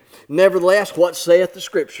read. Nevertheless, what saith the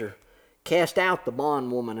Scripture? Cast out the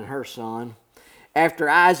bondwoman and her son. After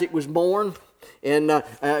Isaac was born, and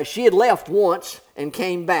she had left once and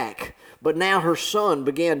came back. But now her son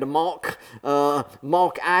began to mock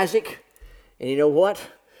Isaac. And you know what?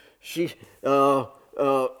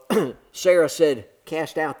 Sarah said,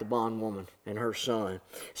 cast out the bondwoman and her son.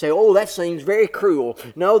 Say, oh, that seems very cruel.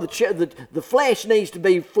 No, the flesh needs to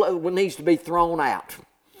be thrown out.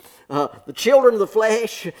 The children of the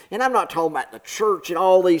flesh, and I'm not talking about the church and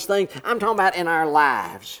all these things. I'm talking about in our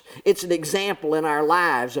lives. It's an example in our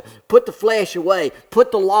lives. Put the flesh away.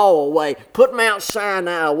 Put the law away. Put Mount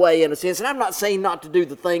Sinai away, in a sense. And I'm not saying not to do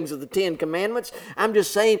the things of the Ten Commandments. I'm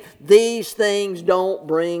just saying these things don't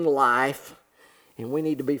bring life. And we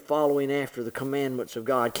need to be following after the commandments of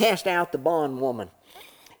God. Cast out the bondwoman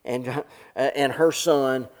and her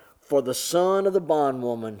son, for the son of the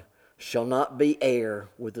bondwoman shall not be heir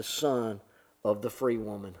with the son of the free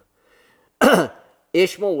woman.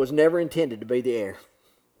 Ishmael was never intended to be the heir.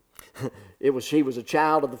 He was a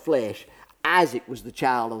child of the flesh. Isaac was the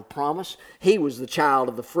child of the promise. He was the child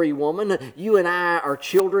of the free woman. You and I are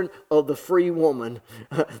children of the free woman.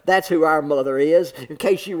 That's who our mother is. In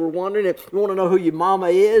case you were wondering, if you want to know who your mama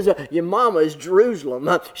is, your mama is Jerusalem.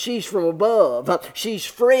 She's from above. She's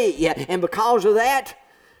free. And because of that,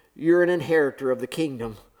 you're an inheritor of the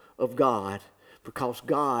kingdom of God, because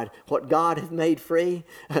what God hath made free,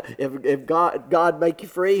 if God make you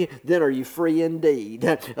free, then are you free indeed.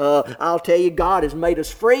 I'll tell you, God has made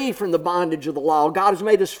us free from the bondage of the law. God has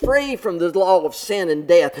made us free from the law of sin and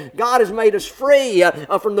death. God has made us free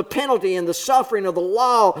from the penalty and the suffering of the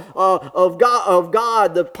law of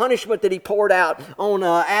God, the punishment that He poured out on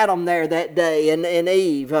Adam there that day and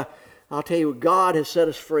Eve. I'll tell you, God has set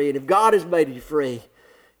us free, and if God has made you free,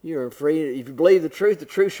 you are free. If you believe the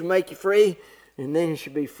truth shall make you free, and then you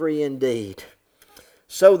shall be free indeed.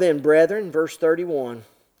 So then, brethren, verse 31,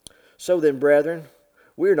 so then, brethren,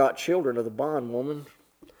 we are not children of the bondwoman,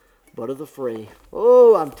 but of the free.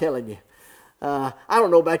 Oh, I'm telling you, I don't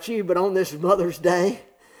know about you, but on this Mother's Day,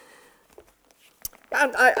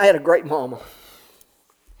 I had a great mama.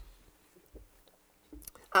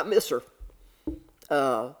 I miss her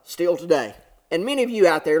still today. And many of you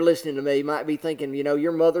out there listening to me might be thinking,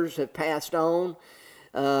 your mothers have passed on.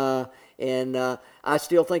 And I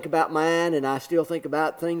still think about mine, and I still think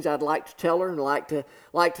about things I'd like to tell her and like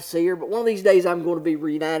to see her. But one of these days I'm going to be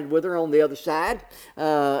reunited with her on the other side.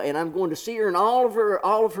 And I'm going to see her in all of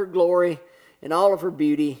her glory and all of her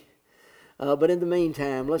beauty. But in the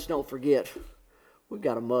meantime, let's don't forget, we've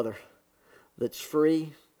got a mother that's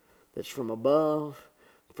free, that's from above,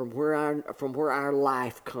 from where our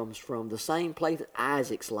life comes from, the same place that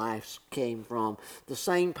Isaac's life came from, the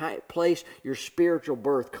same place your spiritual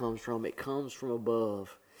birth comes from. It comes from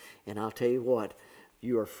above. And I'll tell you what,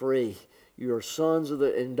 you are free. You are sons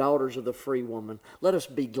and daughters of the free woman. Let us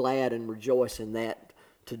be glad and rejoice in that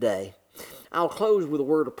today. I'll close with a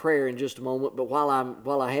word of prayer in just a moment, but while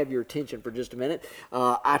I have your attention for just a minute,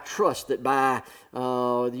 I trust that by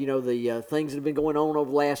the things that have been going on over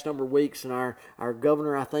the last number of weeks, and our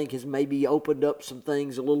governor, I think, has maybe opened up some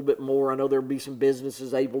things a little bit more. I know there'll be some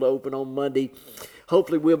businesses able to open on Monday.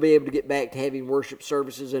 Hopefully we'll be able to get back to having worship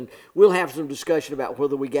services, and we'll have some discussion about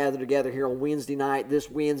whether we gather together here on Wednesday night,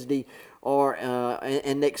 this Wednesday, or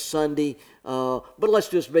and next Sunday. But let's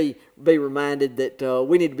just be reminded that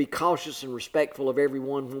we need to be cautious and respectful of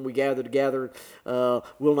everyone when we gather together.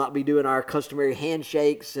 We'll not be doing our customary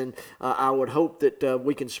handshakes, and I would hope that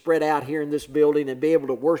we can spread out here in this building and be able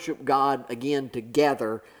to worship God again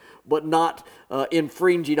together, but not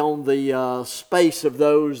infringing on the space of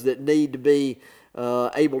those that need to be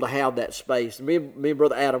able to have that space. Me and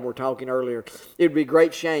Brother Adam were talking earlier. It would be a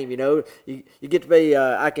great shame, you get to be,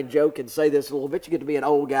 I can joke and say this a little bit, you get to be an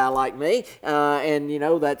old guy like me, and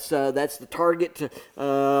that's the target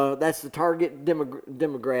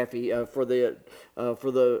demography for the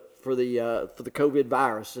COVID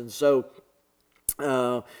virus. And so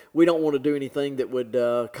we don't want to do anything that would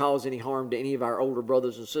cause any harm to any of our older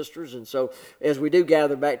brothers and sisters. And so as we do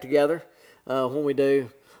gather back together, when we do,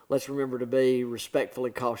 let's remember to be respectful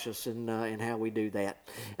and cautious in how we do that.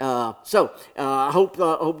 I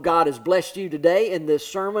hope God has blessed you today in this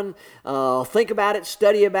sermon. Think about it,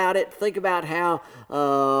 study about it, think about how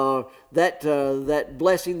that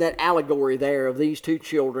blessing, that allegory there of these two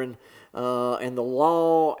children, and the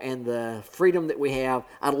law and the freedom that we have.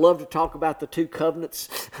 I'd love to talk about the two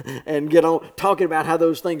covenants and get on talking about how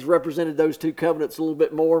those things represented those two covenants a little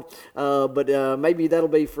bit more, but maybe that'll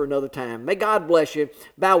be for another time. May God bless you.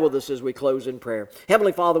 Bow with us as we close in prayer.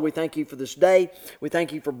 Heavenly Father, we thank you for this day. We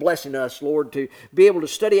thank you for blessing us, Lord, to be able to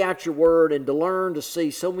study out your word and to learn to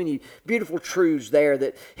see so many beautiful truths there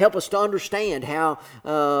that help us to understand how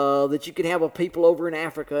that you can have a people over in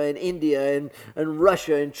Africa and India and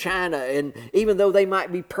Russia and China and even though they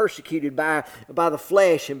might be persecuted by the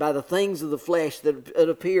flesh and by the things of the flesh that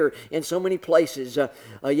appear in so many places,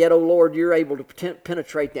 yet, oh Lord, you're able to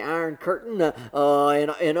penetrate the iron curtain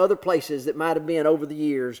and other places that might have been over the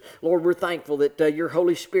years. Lord, we're thankful that your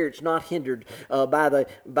Holy Spirit's not hindered by the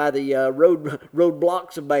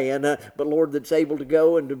roadblocks of man, but Lord, that's able to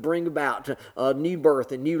go and to bring about new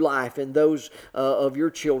birth and new life in those of your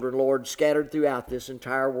children, Lord, scattered throughout this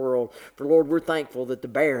entire world. For Lord, we're thankful that the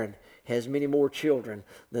barren has many more children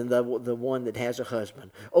than the one that has a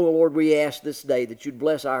husband. Oh Lord, we ask this day that you'd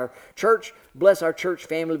bless our church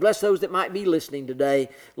family, bless those that might be listening today,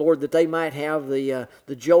 Lord, that they might have the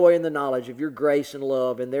joy and the knowledge of your grace and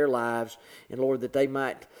love in their lives, and Lord, that they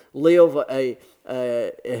might live as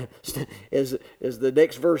the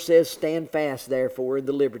next verse says, stand fast therefore in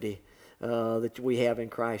the liberty that we have in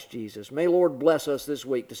Christ Jesus. May Lord bless us this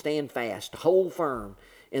week to stand fast, to hold firm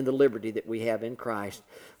in the liberty that we have in Christ.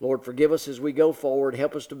 Lord, forgive us as we go forward.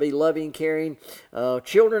 Help us to be loving, caring,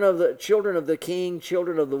 children of the King,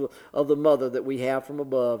 children of the Mother that we have from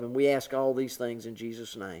above. And we ask all these things in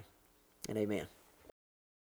Jesus' name. And amen.